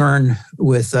of concern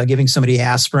with giving somebody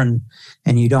aspirin,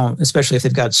 and you don't, especially if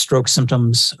they've got stroke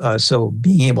symptoms. So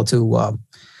being able to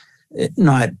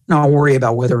not worry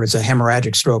about whether it's a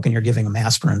hemorrhagic stroke and you're giving them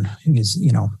aspirin is,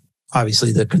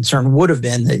 obviously the concern would have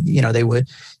been that, you would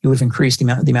have increased the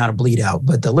amount of bleed out.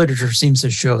 But the literature seems to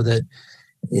show that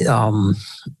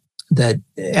that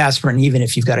aspirin, even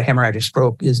if you've got a hemorrhagic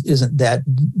stroke, isn't that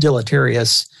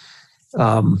deleterious.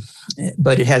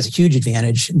 But it has a huge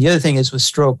advantage. And the other thing is, with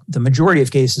stroke, the majority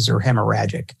of cases are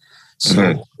hemorrhagic.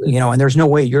 So, and there's no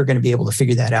way you're going to be able to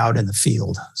figure that out in the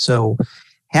field. So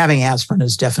having aspirin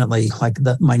is definitely like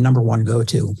my number one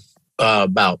go-to.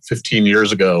 About 15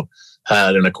 years ago,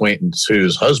 had an acquaintance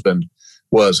whose husband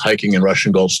was hiking in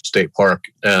Russian Gulch State Park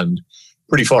and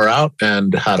pretty far out,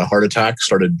 and had a heart attack,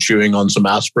 started chewing on some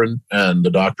aspirin, and the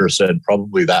doctor said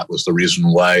probably that was the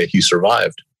reason why he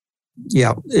survived.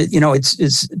 Yeah.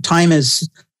 It's time is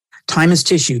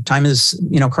tissue, time is,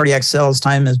 cardiac cells,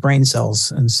 time is brain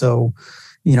cells. And so,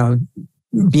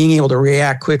 being able to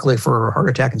react quickly for a heart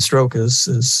attack and stroke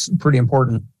is pretty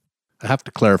important. I have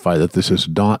to clarify that this is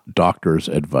not doctor's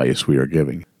advice we are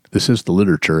giving. This is the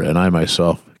literature, and I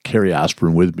myself carry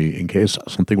aspirin with me in case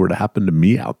something were to happen to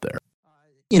me out there.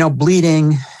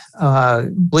 Bleeding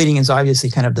is obviously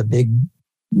kind of the big,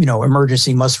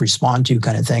 emergency must respond to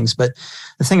kind of things. But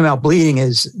the thing about bleeding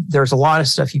is there's a lot of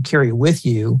stuff you carry with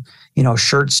you,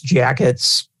 shirts,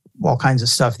 jackets, all kinds of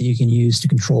stuff that you can use to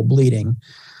control bleeding.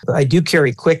 I do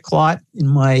carry Quick Clot in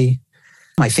my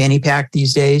fanny pack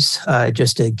these days,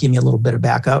 just to give me a little bit of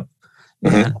backup.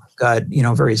 Mm-hmm. And I've got,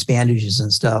 various bandages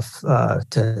and stuff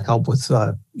to help with,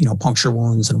 puncture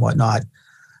wounds and whatnot.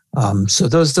 So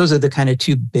those are the kind of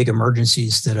two big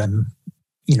emergencies that I'm,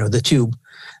 the two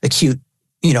acute,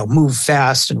 move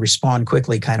fast and respond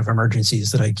quickly kind of emergencies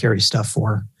that I carry stuff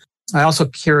for. I also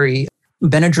carry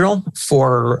Benadryl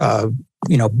for,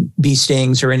 bee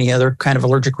stings or any other kind of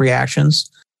allergic reactions.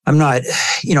 I'm not,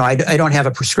 I don't have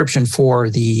a prescription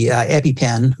for the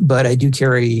EpiPen, but I do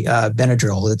carry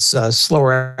Benadryl. It's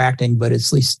slower acting, but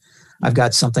at least I've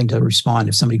got something to respond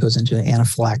if somebody goes into an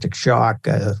anaphylactic shock.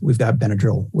 We've got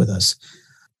Benadryl with us.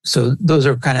 So those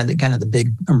are kind of the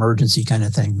big emergency kind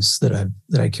of things that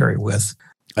I carry with.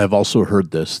 I've also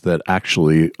heard this, that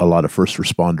actually a lot of first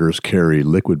responders carry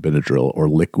liquid Benadryl or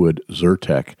liquid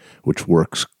Zyrtec, which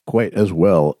works quite as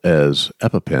well as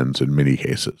EpiPens in many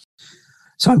cases.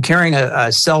 So I'm carrying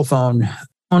a cell phone,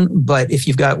 but if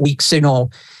you've got weak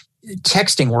signal,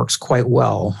 texting works quite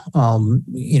well. And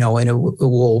it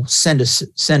will send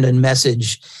a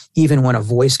message even when a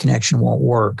voice connection won't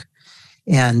work.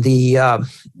 And the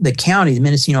county, the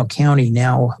Mendocino County,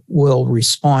 now will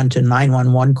respond to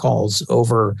 911 calls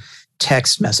over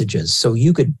text messages. So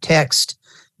you could text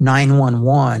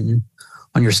 911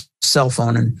 on your cell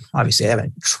phone, and obviously I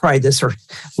haven't tried this, or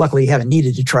luckily haven't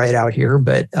needed to try it out here,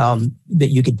 but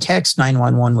you could text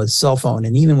 911 with cell phone,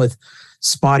 and even with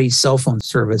spotty cell phone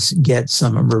service, get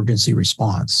some emergency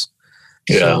response.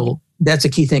 Yeah. So that's a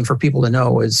key thing for people to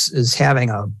know is having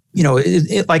a,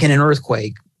 like in an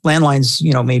earthquake, landlines,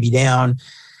 may be down,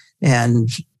 and,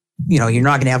 you're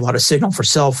not going to have a lot of signal for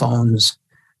cell phones,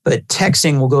 but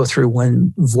texting will go through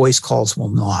when voice calls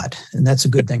will not. And that's a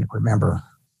good thing to remember.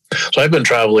 So I've been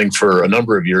traveling for a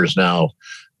number of years now,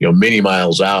 many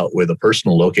miles out with a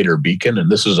personal locator beacon.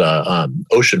 And this is a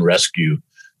ocean rescue,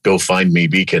 Go Find Me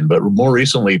beacon. But more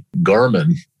recently,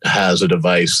 Garmin has a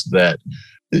device that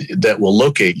will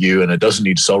locate you, and it doesn't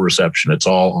need cell reception. It's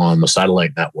all on the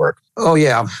satellite network. Oh,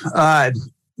 yeah.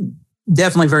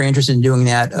 Definitely very interested in doing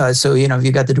that. So, if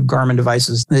you've got the Garmin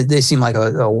devices, they seem like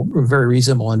a very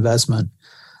reasonable investment.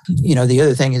 The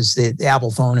other thing is that the Apple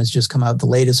phone has just come out, the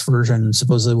latest version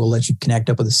supposedly will let you connect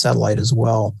up with a satellite as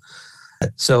well.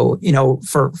 So,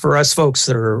 for us folks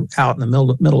that are out in the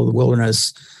middle of the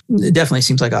wilderness, it definitely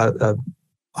seems like a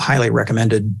highly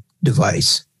recommended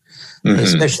device,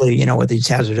 especially, with these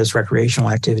hazardous recreational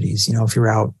activities. If you're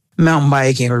out mountain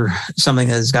biking or something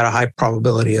that's got a high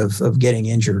probability of getting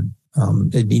injured,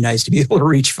 it'd be nice to be able to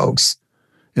reach folks.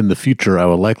 In the future, I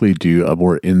will likely do a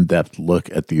more in-depth look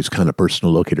at these kind of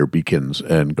personal locator beacons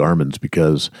and Garmin's,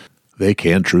 because they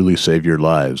can truly save your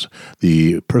lives.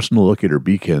 The personal locator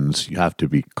beacons, you have to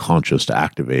be conscious to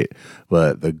activate,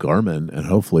 but the Garmin and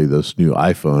hopefully this new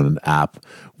iPhone app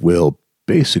will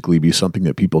basically be something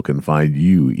that people can find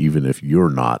you even if you're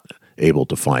not able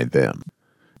to find them.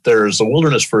 There's a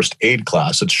wilderness first aid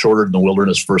class. It's shorter than the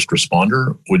wilderness first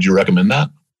responder. Would you recommend that?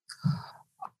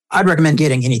 I'd recommend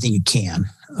getting anything you can.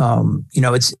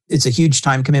 It's a huge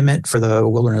time commitment for the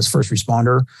wilderness first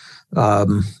responder.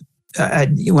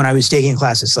 When I was taking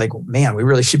classes, it's like, man, we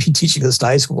really should be teaching this to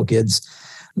high school kids.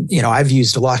 I've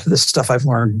used a lot of the stuff I've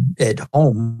learned at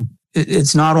home.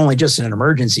 It's not only just in an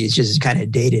emergency, it's just kind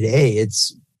of day to day.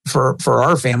 It's for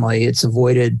our family, it's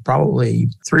avoided probably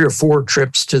 3 or 4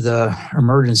 trips to the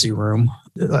emergency room.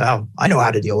 I know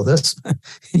how to deal with this.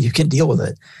 You can deal with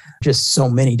it. Just so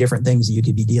many different things that you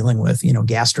could be dealing with,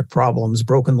 gastric problems,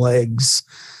 broken legs,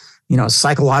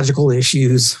 psychological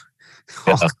issues,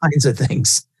 all kinds of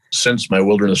things. Since my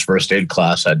wilderness first aid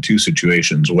class had 2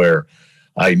 situations where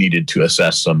I needed to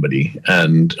assess somebody,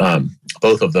 and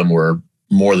both of them were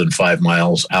more than 5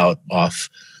 miles out off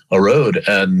a road.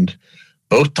 And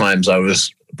both times I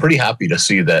was pretty happy to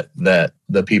see that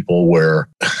the people were,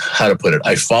 how to put it,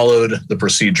 I followed the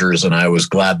procedures and I was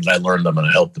glad that I learned them and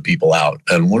I helped the people out.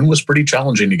 And one was pretty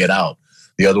challenging to get out.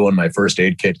 The other one, my first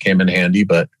aid kit came in handy,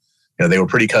 but they were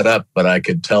pretty cut up, but I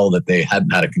could tell that they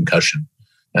hadn't had a concussion.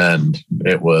 And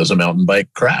it was a mountain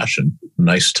bike crash, and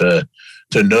nice to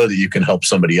to know that you can help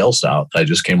somebody else out. I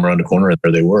just came around the corner and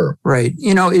there they were. Right.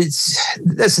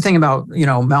 That's the thing about,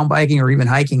 mountain biking or even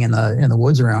hiking in the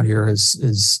woods around here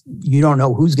is you don't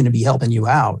know who's going to be helping you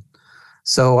out.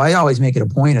 So I always make it a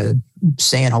point of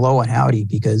saying hello and howdy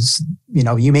because,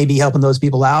 you may be helping those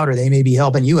people out or they may be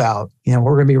helping you out.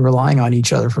 We're going to be relying on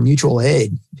each other for mutual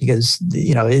aid because,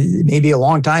 it may be a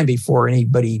long time before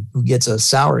anybody who gets a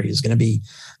salary is going to be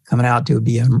coming out to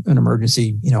be an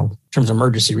emergency, in terms of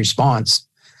emergency response.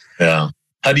 Yeah.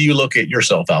 How do you look at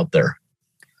yourself out there?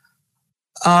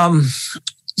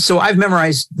 So I've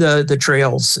memorized the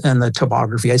trails and the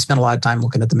topography. I spend a lot of time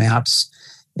looking at the maps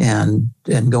and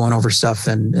going over stuff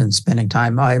and spending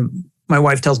time. My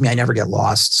wife tells me I never get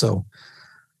lost. So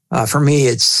for me,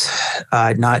 it's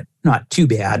not too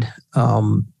bad.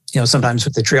 Sometimes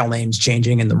with the trail names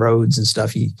changing and the roads and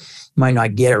stuff, you might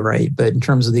not get it right. But in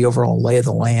terms of the overall lay of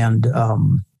the land,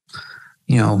 I've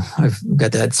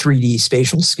got that 3D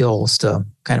spatial skills to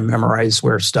kind of memorize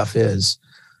where stuff is.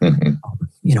 Mm-hmm.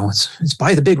 It's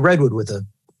by the big redwood with a,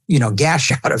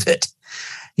 gash out of it.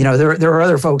 There are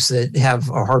other folks that have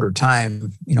a harder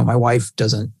time. My wife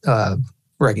doesn't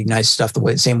recognize stuff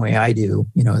the same way I do.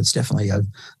 It's definitely a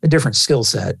different skill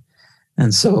set.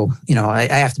 And so, I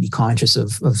have to be conscious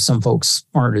of some folks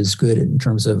aren't as good in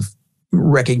terms of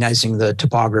recognizing the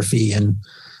topography and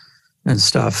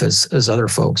stuff as other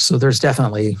folks. So there's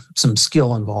definitely some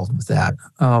skill involved with that.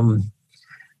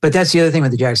 But that's the other thing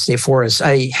with the Jackson State Forest.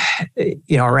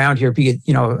 Around here,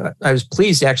 I was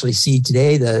pleased to actually see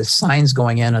today the signs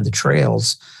going in on the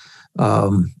trails.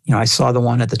 I saw the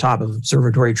one at the top of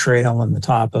Observatory Trail and the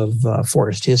top of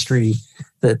Forest History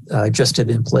that just had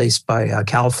been placed by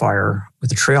CAL FIRE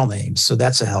with the trail names. So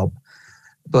that's a help.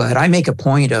 But I make a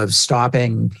point of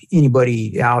stopping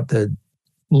anybody out that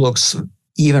looks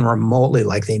even remotely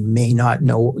like they may not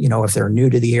know, if they're new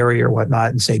to the area or whatnot,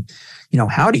 and say,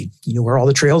 howdy, you know where all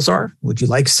the trails are? Would you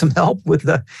like some help with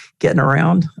getting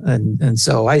around? And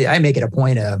so I make it a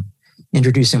point of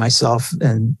introducing myself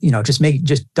and,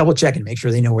 just double check and make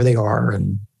sure they know where they are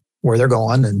and where they're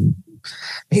going. And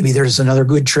maybe there's another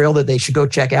good trail that they should go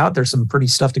check out. There's some pretty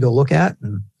stuff to go look at.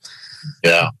 And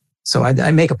yeah. So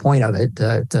I make a point of it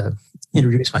to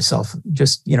introduce myself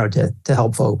just, to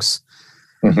help folks.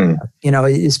 Mm-hmm.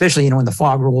 Especially, when the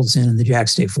fog rolls in the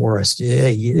Jackson State Forest,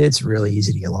 it's really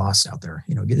easy to get lost out there.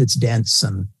 It's dense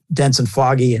and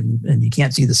foggy and you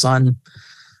can't see the sun.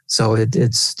 So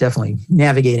it's definitely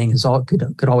navigating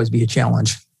could always be a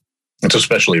challenge. It's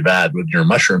especially bad when you're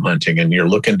mushroom hunting and you're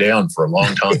looking down for a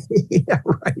long time. Yeah,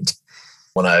 right.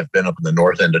 When I've been up in the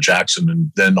north end of Jackson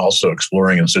and then also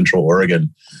exploring in Central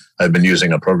Oregon, I've been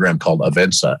using a program called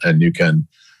Avenza, and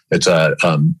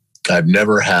I've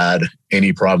never had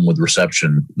any problem with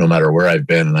reception, no matter where I've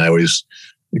been. And I always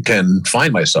can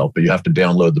find myself, but you have to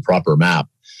download the proper map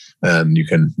and you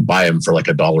can buy them for like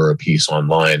 $1 a piece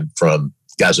online from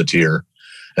Gazetteer.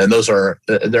 And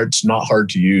it's not hard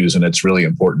to use. And it's really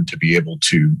important to be able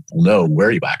to know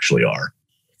where you actually are.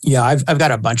 Yeah, I've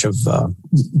got a bunch of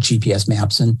GPS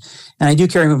maps and I do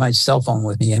carry my cell phone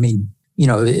with me. I mean, at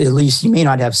least you may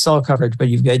not have cell coverage, but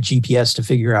you've got GPS to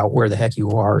figure out where the heck you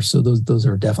are. So those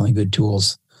are definitely good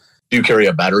tools. Do you carry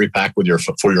a battery pack for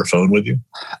your phone with you?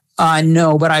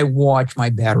 No, but I watch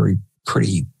my battery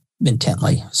pretty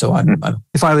intently. So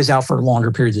if I was out for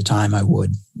longer periods of time, I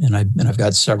would, and I've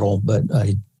got several, but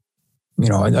I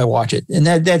watch it, and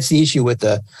that's the issue with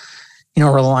the,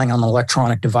 relying on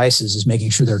electronic devices is making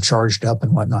sure they're charged up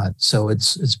and whatnot. So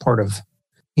it's part of,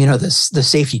 the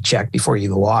safety check before you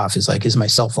go off is like, is my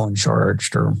cell phone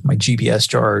charged or my GPS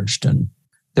charged? And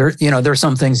there's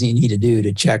some things that you need to do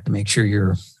to check to make sure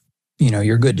you're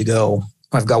good to go.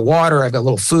 I've got water, I've got a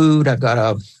little food, I've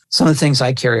got some of the things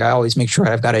I carry. I always make sure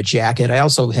I've got a jacket. I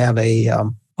also have a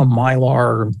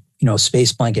Mylar,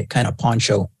 space blanket kind of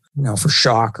poncho, for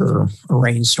shock or a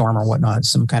rainstorm or whatnot,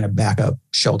 some kind of backup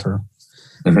shelter,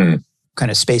 mm-hmm. kind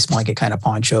of space blanket, kind of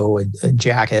poncho, a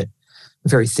jacket, a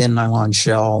very thin nylon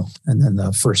shell, and then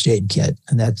the first aid kit.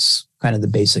 And that's kind of the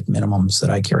basic minimums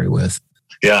that I carry with.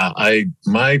 Yeah,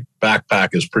 my backpack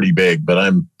is pretty big, but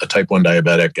I'm a type 1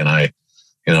 diabetic and I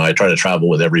try to travel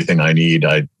with everything I need.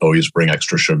 I always bring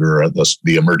extra sugar.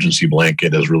 The emergency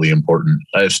blanket is really important.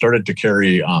 I've started to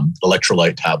carry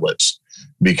electrolyte tablets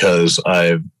because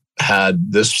I've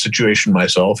had this situation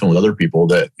myself and with other people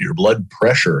that your blood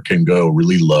pressure can go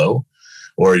really low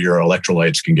or your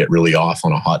electrolytes can get really off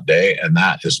on a hot day, and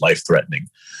that is life-threatening.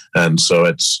 And so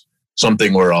it's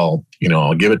something where I'll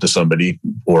give it to somebody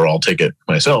or I'll take it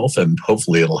myself and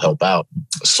hopefully it'll help out.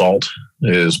 Salt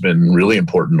has been really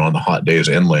important on the hot days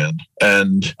inland.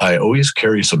 And I always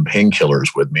carry some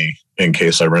painkillers with me in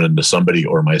case I run into somebody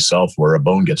or myself where a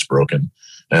bone gets broken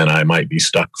and I might be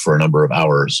stuck for a number of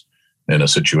hours in a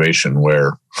situation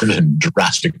where I'm in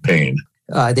drastic pain.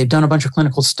 They've done a bunch of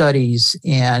clinical studies,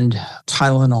 and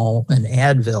Tylenol and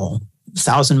Advil,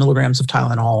 1,000 milligrams of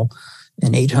Tylenol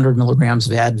and 800 milligrams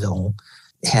of Advil,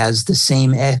 has the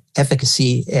same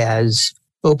efficacy as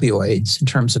opioids in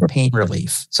terms of pain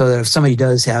relief. So that if somebody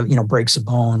does have, breaks a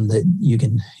bone, that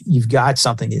you've got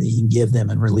something that you can give them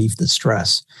and relieve the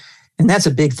stress. And that's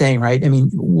a big thing, right? I mean,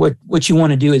 what you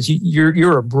want to do is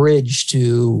you're a bridge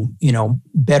to,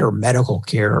 better medical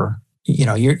care.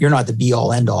 You're not the be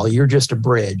all end all. You're just a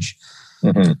bridge.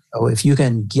 Mm-hmm. So if you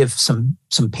can give some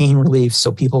pain relief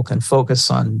so people can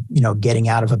focus on, getting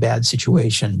out of a bad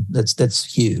situation,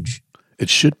 that's huge. It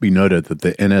should be noted that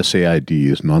the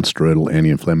NSAIDs, nonsteroidal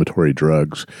anti-inflammatory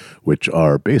drugs, which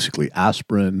are basically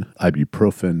aspirin,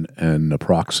 ibuprofen, and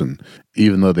naproxen,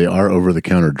 even though they are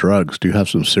over-the-counter drugs, do have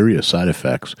some serious side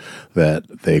effects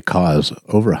that they cause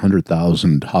over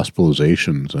 100,000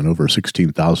 hospitalizations and over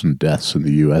 16,000 deaths in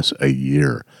the U.S. a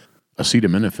year.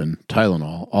 Acetaminophen,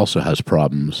 Tylenol, also has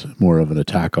problems, more of an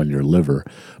attack on your liver,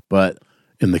 but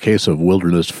in the case of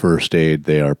Wilderness First Aid,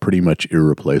 they are pretty much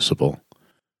irreplaceable.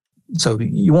 So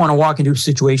you want to walk into a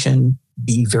situation,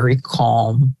 be very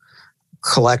calm,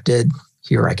 collected.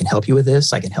 Here, I can help you with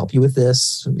this. I can help you with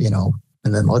this, and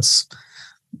then let's,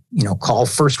 call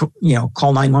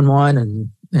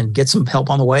 911 and get some help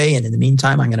on the way. And in the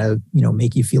meantime, I'm going to,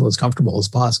 make you feel as comfortable as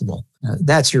possible.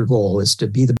 That's your goal, is to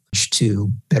be the bridge to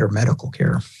better medical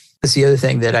care. That's the other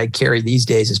thing that I carry these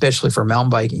days, especially for mountain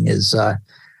biking, is I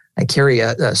carry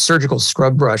a surgical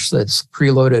scrub brush that's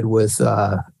preloaded with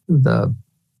the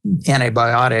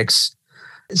antibiotics.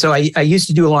 So I used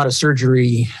to do a lot of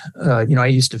surgery. I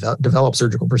used to develop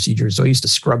surgical procedures. So I used to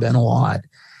scrub in a lot.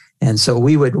 And so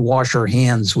we would wash our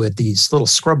hands with these little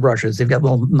scrub brushes. They've got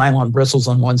little nylon bristles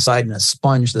on one side and a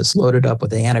sponge that's loaded up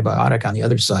with the antibiotic on the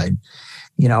other side.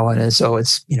 And so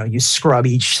it's, you scrub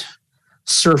each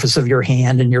surface of your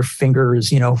hand and your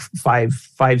fingers,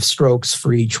 five strokes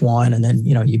for each one. And then,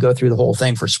 you go through the whole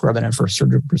thing for scrubbing and for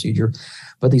surgical procedure.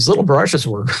 But these little brushes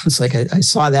it's like, I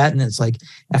saw that, and it's like,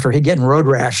 after getting road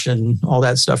rash and all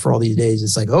that stuff for all these days,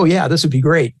 it's like, oh yeah, this would be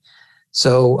great.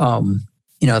 So,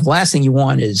 the last thing you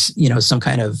want is, some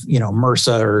kind of,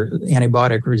 MRSA or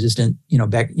antibiotic resistant,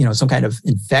 some kind of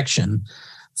infection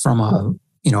from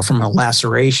a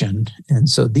laceration. And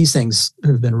so these things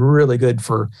have been really good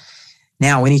for.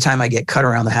 Now, anytime I get cut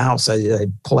around the house, I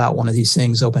pull out one of these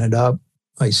things, open it up,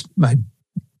 I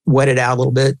wet it out a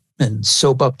little bit and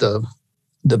soap up the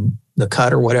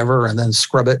cut or whatever, and then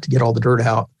scrub it to get all the dirt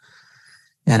out.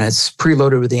 And it's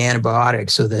preloaded with the antibiotic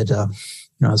so that,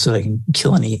 so I can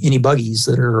kill any buggies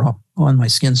that are on my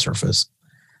skin surface.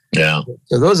 Yeah.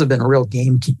 So those have been a real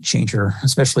game changer,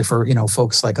 especially for,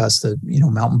 folks like us that,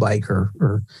 mountain bike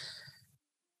or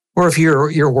if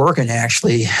you're working,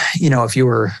 actually, if you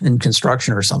were in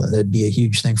construction or something, that'd be a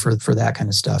huge thing for that kind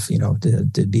of stuff,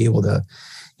 to be able to,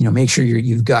 make sure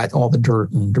you've got all the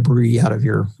dirt and debris out of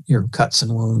your cuts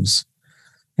and wounds.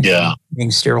 Yeah.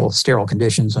 Being sterile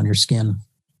conditions on your skin.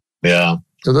 Yeah.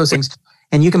 So those things,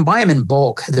 and you can buy them in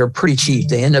bulk. They're pretty cheap.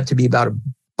 They end up to be about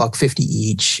 $1.50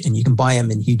 each, and you can buy them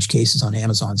in huge cases on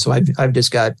Amazon. So I've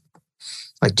just got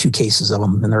like 2 cases of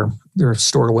them, and they're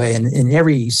stored away. And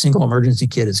every single emergency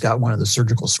kit has got one of the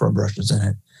surgical scrub brushes in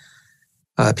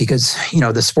it, because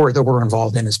the sport that we're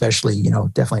involved in, especially,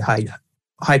 definitely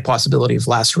high possibility of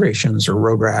lacerations or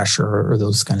road rash or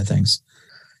those kind of things.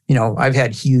 I've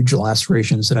had huge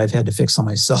lacerations that I've had to fix on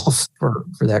myself for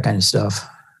that kind of stuff.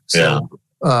 So,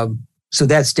 yeah. So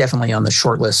that's definitely on the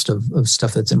short list of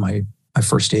stuff that's in my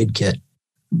first aid kit.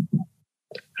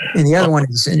 And the other one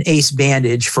is an ACE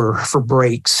bandage for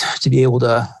breaks, to be able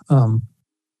to,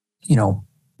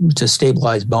 to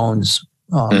stabilize bones,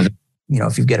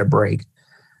 if you get a break.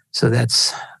 So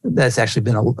that's actually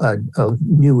been a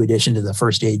new addition to the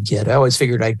first aid kit. I always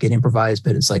figured I'd get improvised,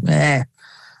 but it's like, might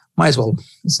as well.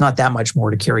 It's not that much more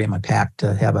to carry in my pack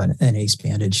to have an ACE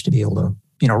bandage to be able to,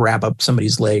 wrap up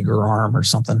somebody's leg or arm or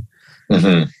something.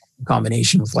 Mm-hmm. In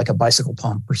combination with like a bicycle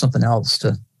pump or something else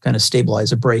to kind of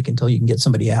stabilize a break until you can get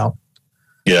somebody out.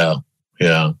 Yeah.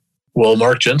 Yeah. Well,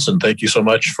 Mark Jensen, thank you so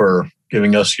much for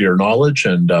giving us your knowledge,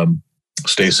 and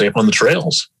stay safe on the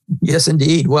trails. Yes,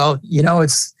 indeed. Well,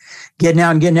 it's getting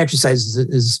out and getting exercise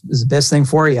is the best thing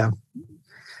for you.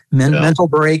 Mental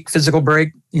break, physical break,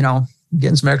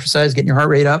 getting some exercise, getting your heart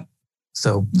rate up.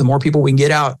 So the more people we can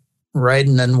get out,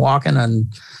 riding and walking and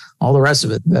all the rest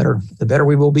of it, the better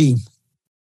we will be.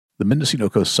 The Mendocino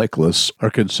Coast cyclists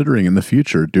are considering in the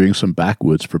future doing some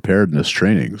backwoods preparedness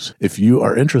trainings. If you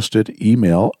are interested,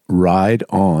 email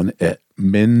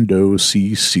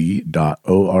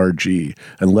rideon@mendocc.org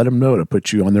and let them know to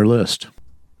put you on their list.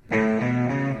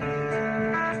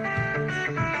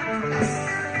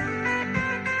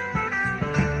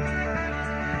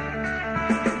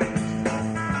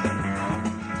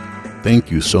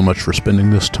 Thank you so much for spending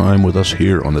this time with us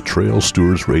here on the Trail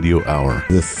Stewards Radio Hour.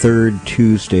 The third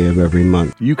Tuesday of every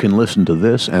month. You can listen to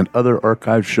this and other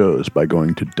archived shows by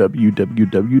going to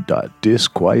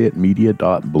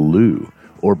www.disquietmedia.blue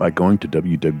or by going to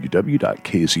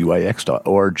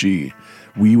www.kzyx.org.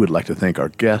 We would like to thank our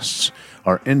guests,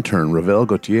 our intern, Ravel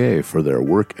Gauthier, for their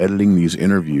work editing these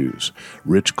interviews,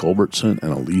 Rich Culbertson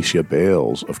and Alicia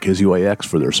Bales of KZYX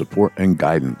for their support and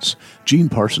guidance, Gene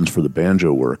Parsons for the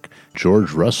banjo work,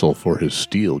 George Russell for his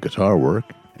steel guitar work,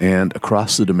 and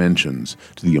Across the Dimensions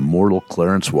to the immortal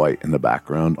Clarence White in the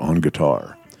background on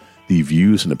guitar. The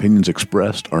views and opinions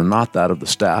expressed are not that of the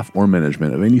staff or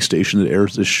management of any station that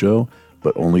airs this show,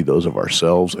 but only those of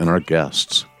ourselves and our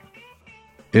guests.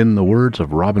 In the words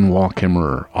of Robin Wall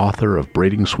Kimmerer, author of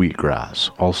Braiding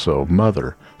Sweetgrass, also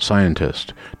mother,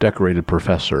 scientist, decorated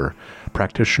professor,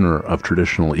 practitioner of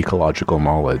traditional ecological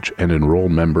knowledge, and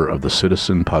enrolled member of the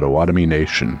Citizen Potawatomi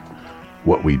Nation,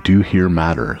 what we do here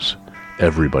matters.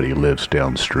 Everybody lives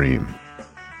downstream.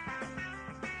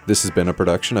 This has been a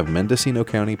production of Mendocino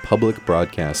County Public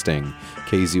Broadcasting,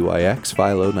 KZYX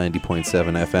Philo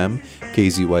 90.7 FM,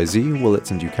 KZYZ Willits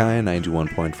and Ukiah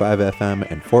 91.5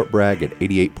 FM, and Fort Bragg at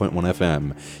 88.1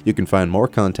 FM. You can find more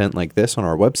content like this on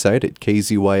our website at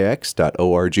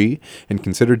kzyx.org and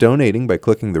consider donating by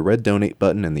clicking the red donate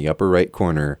button in the upper right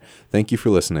corner. Thank you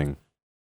for listening.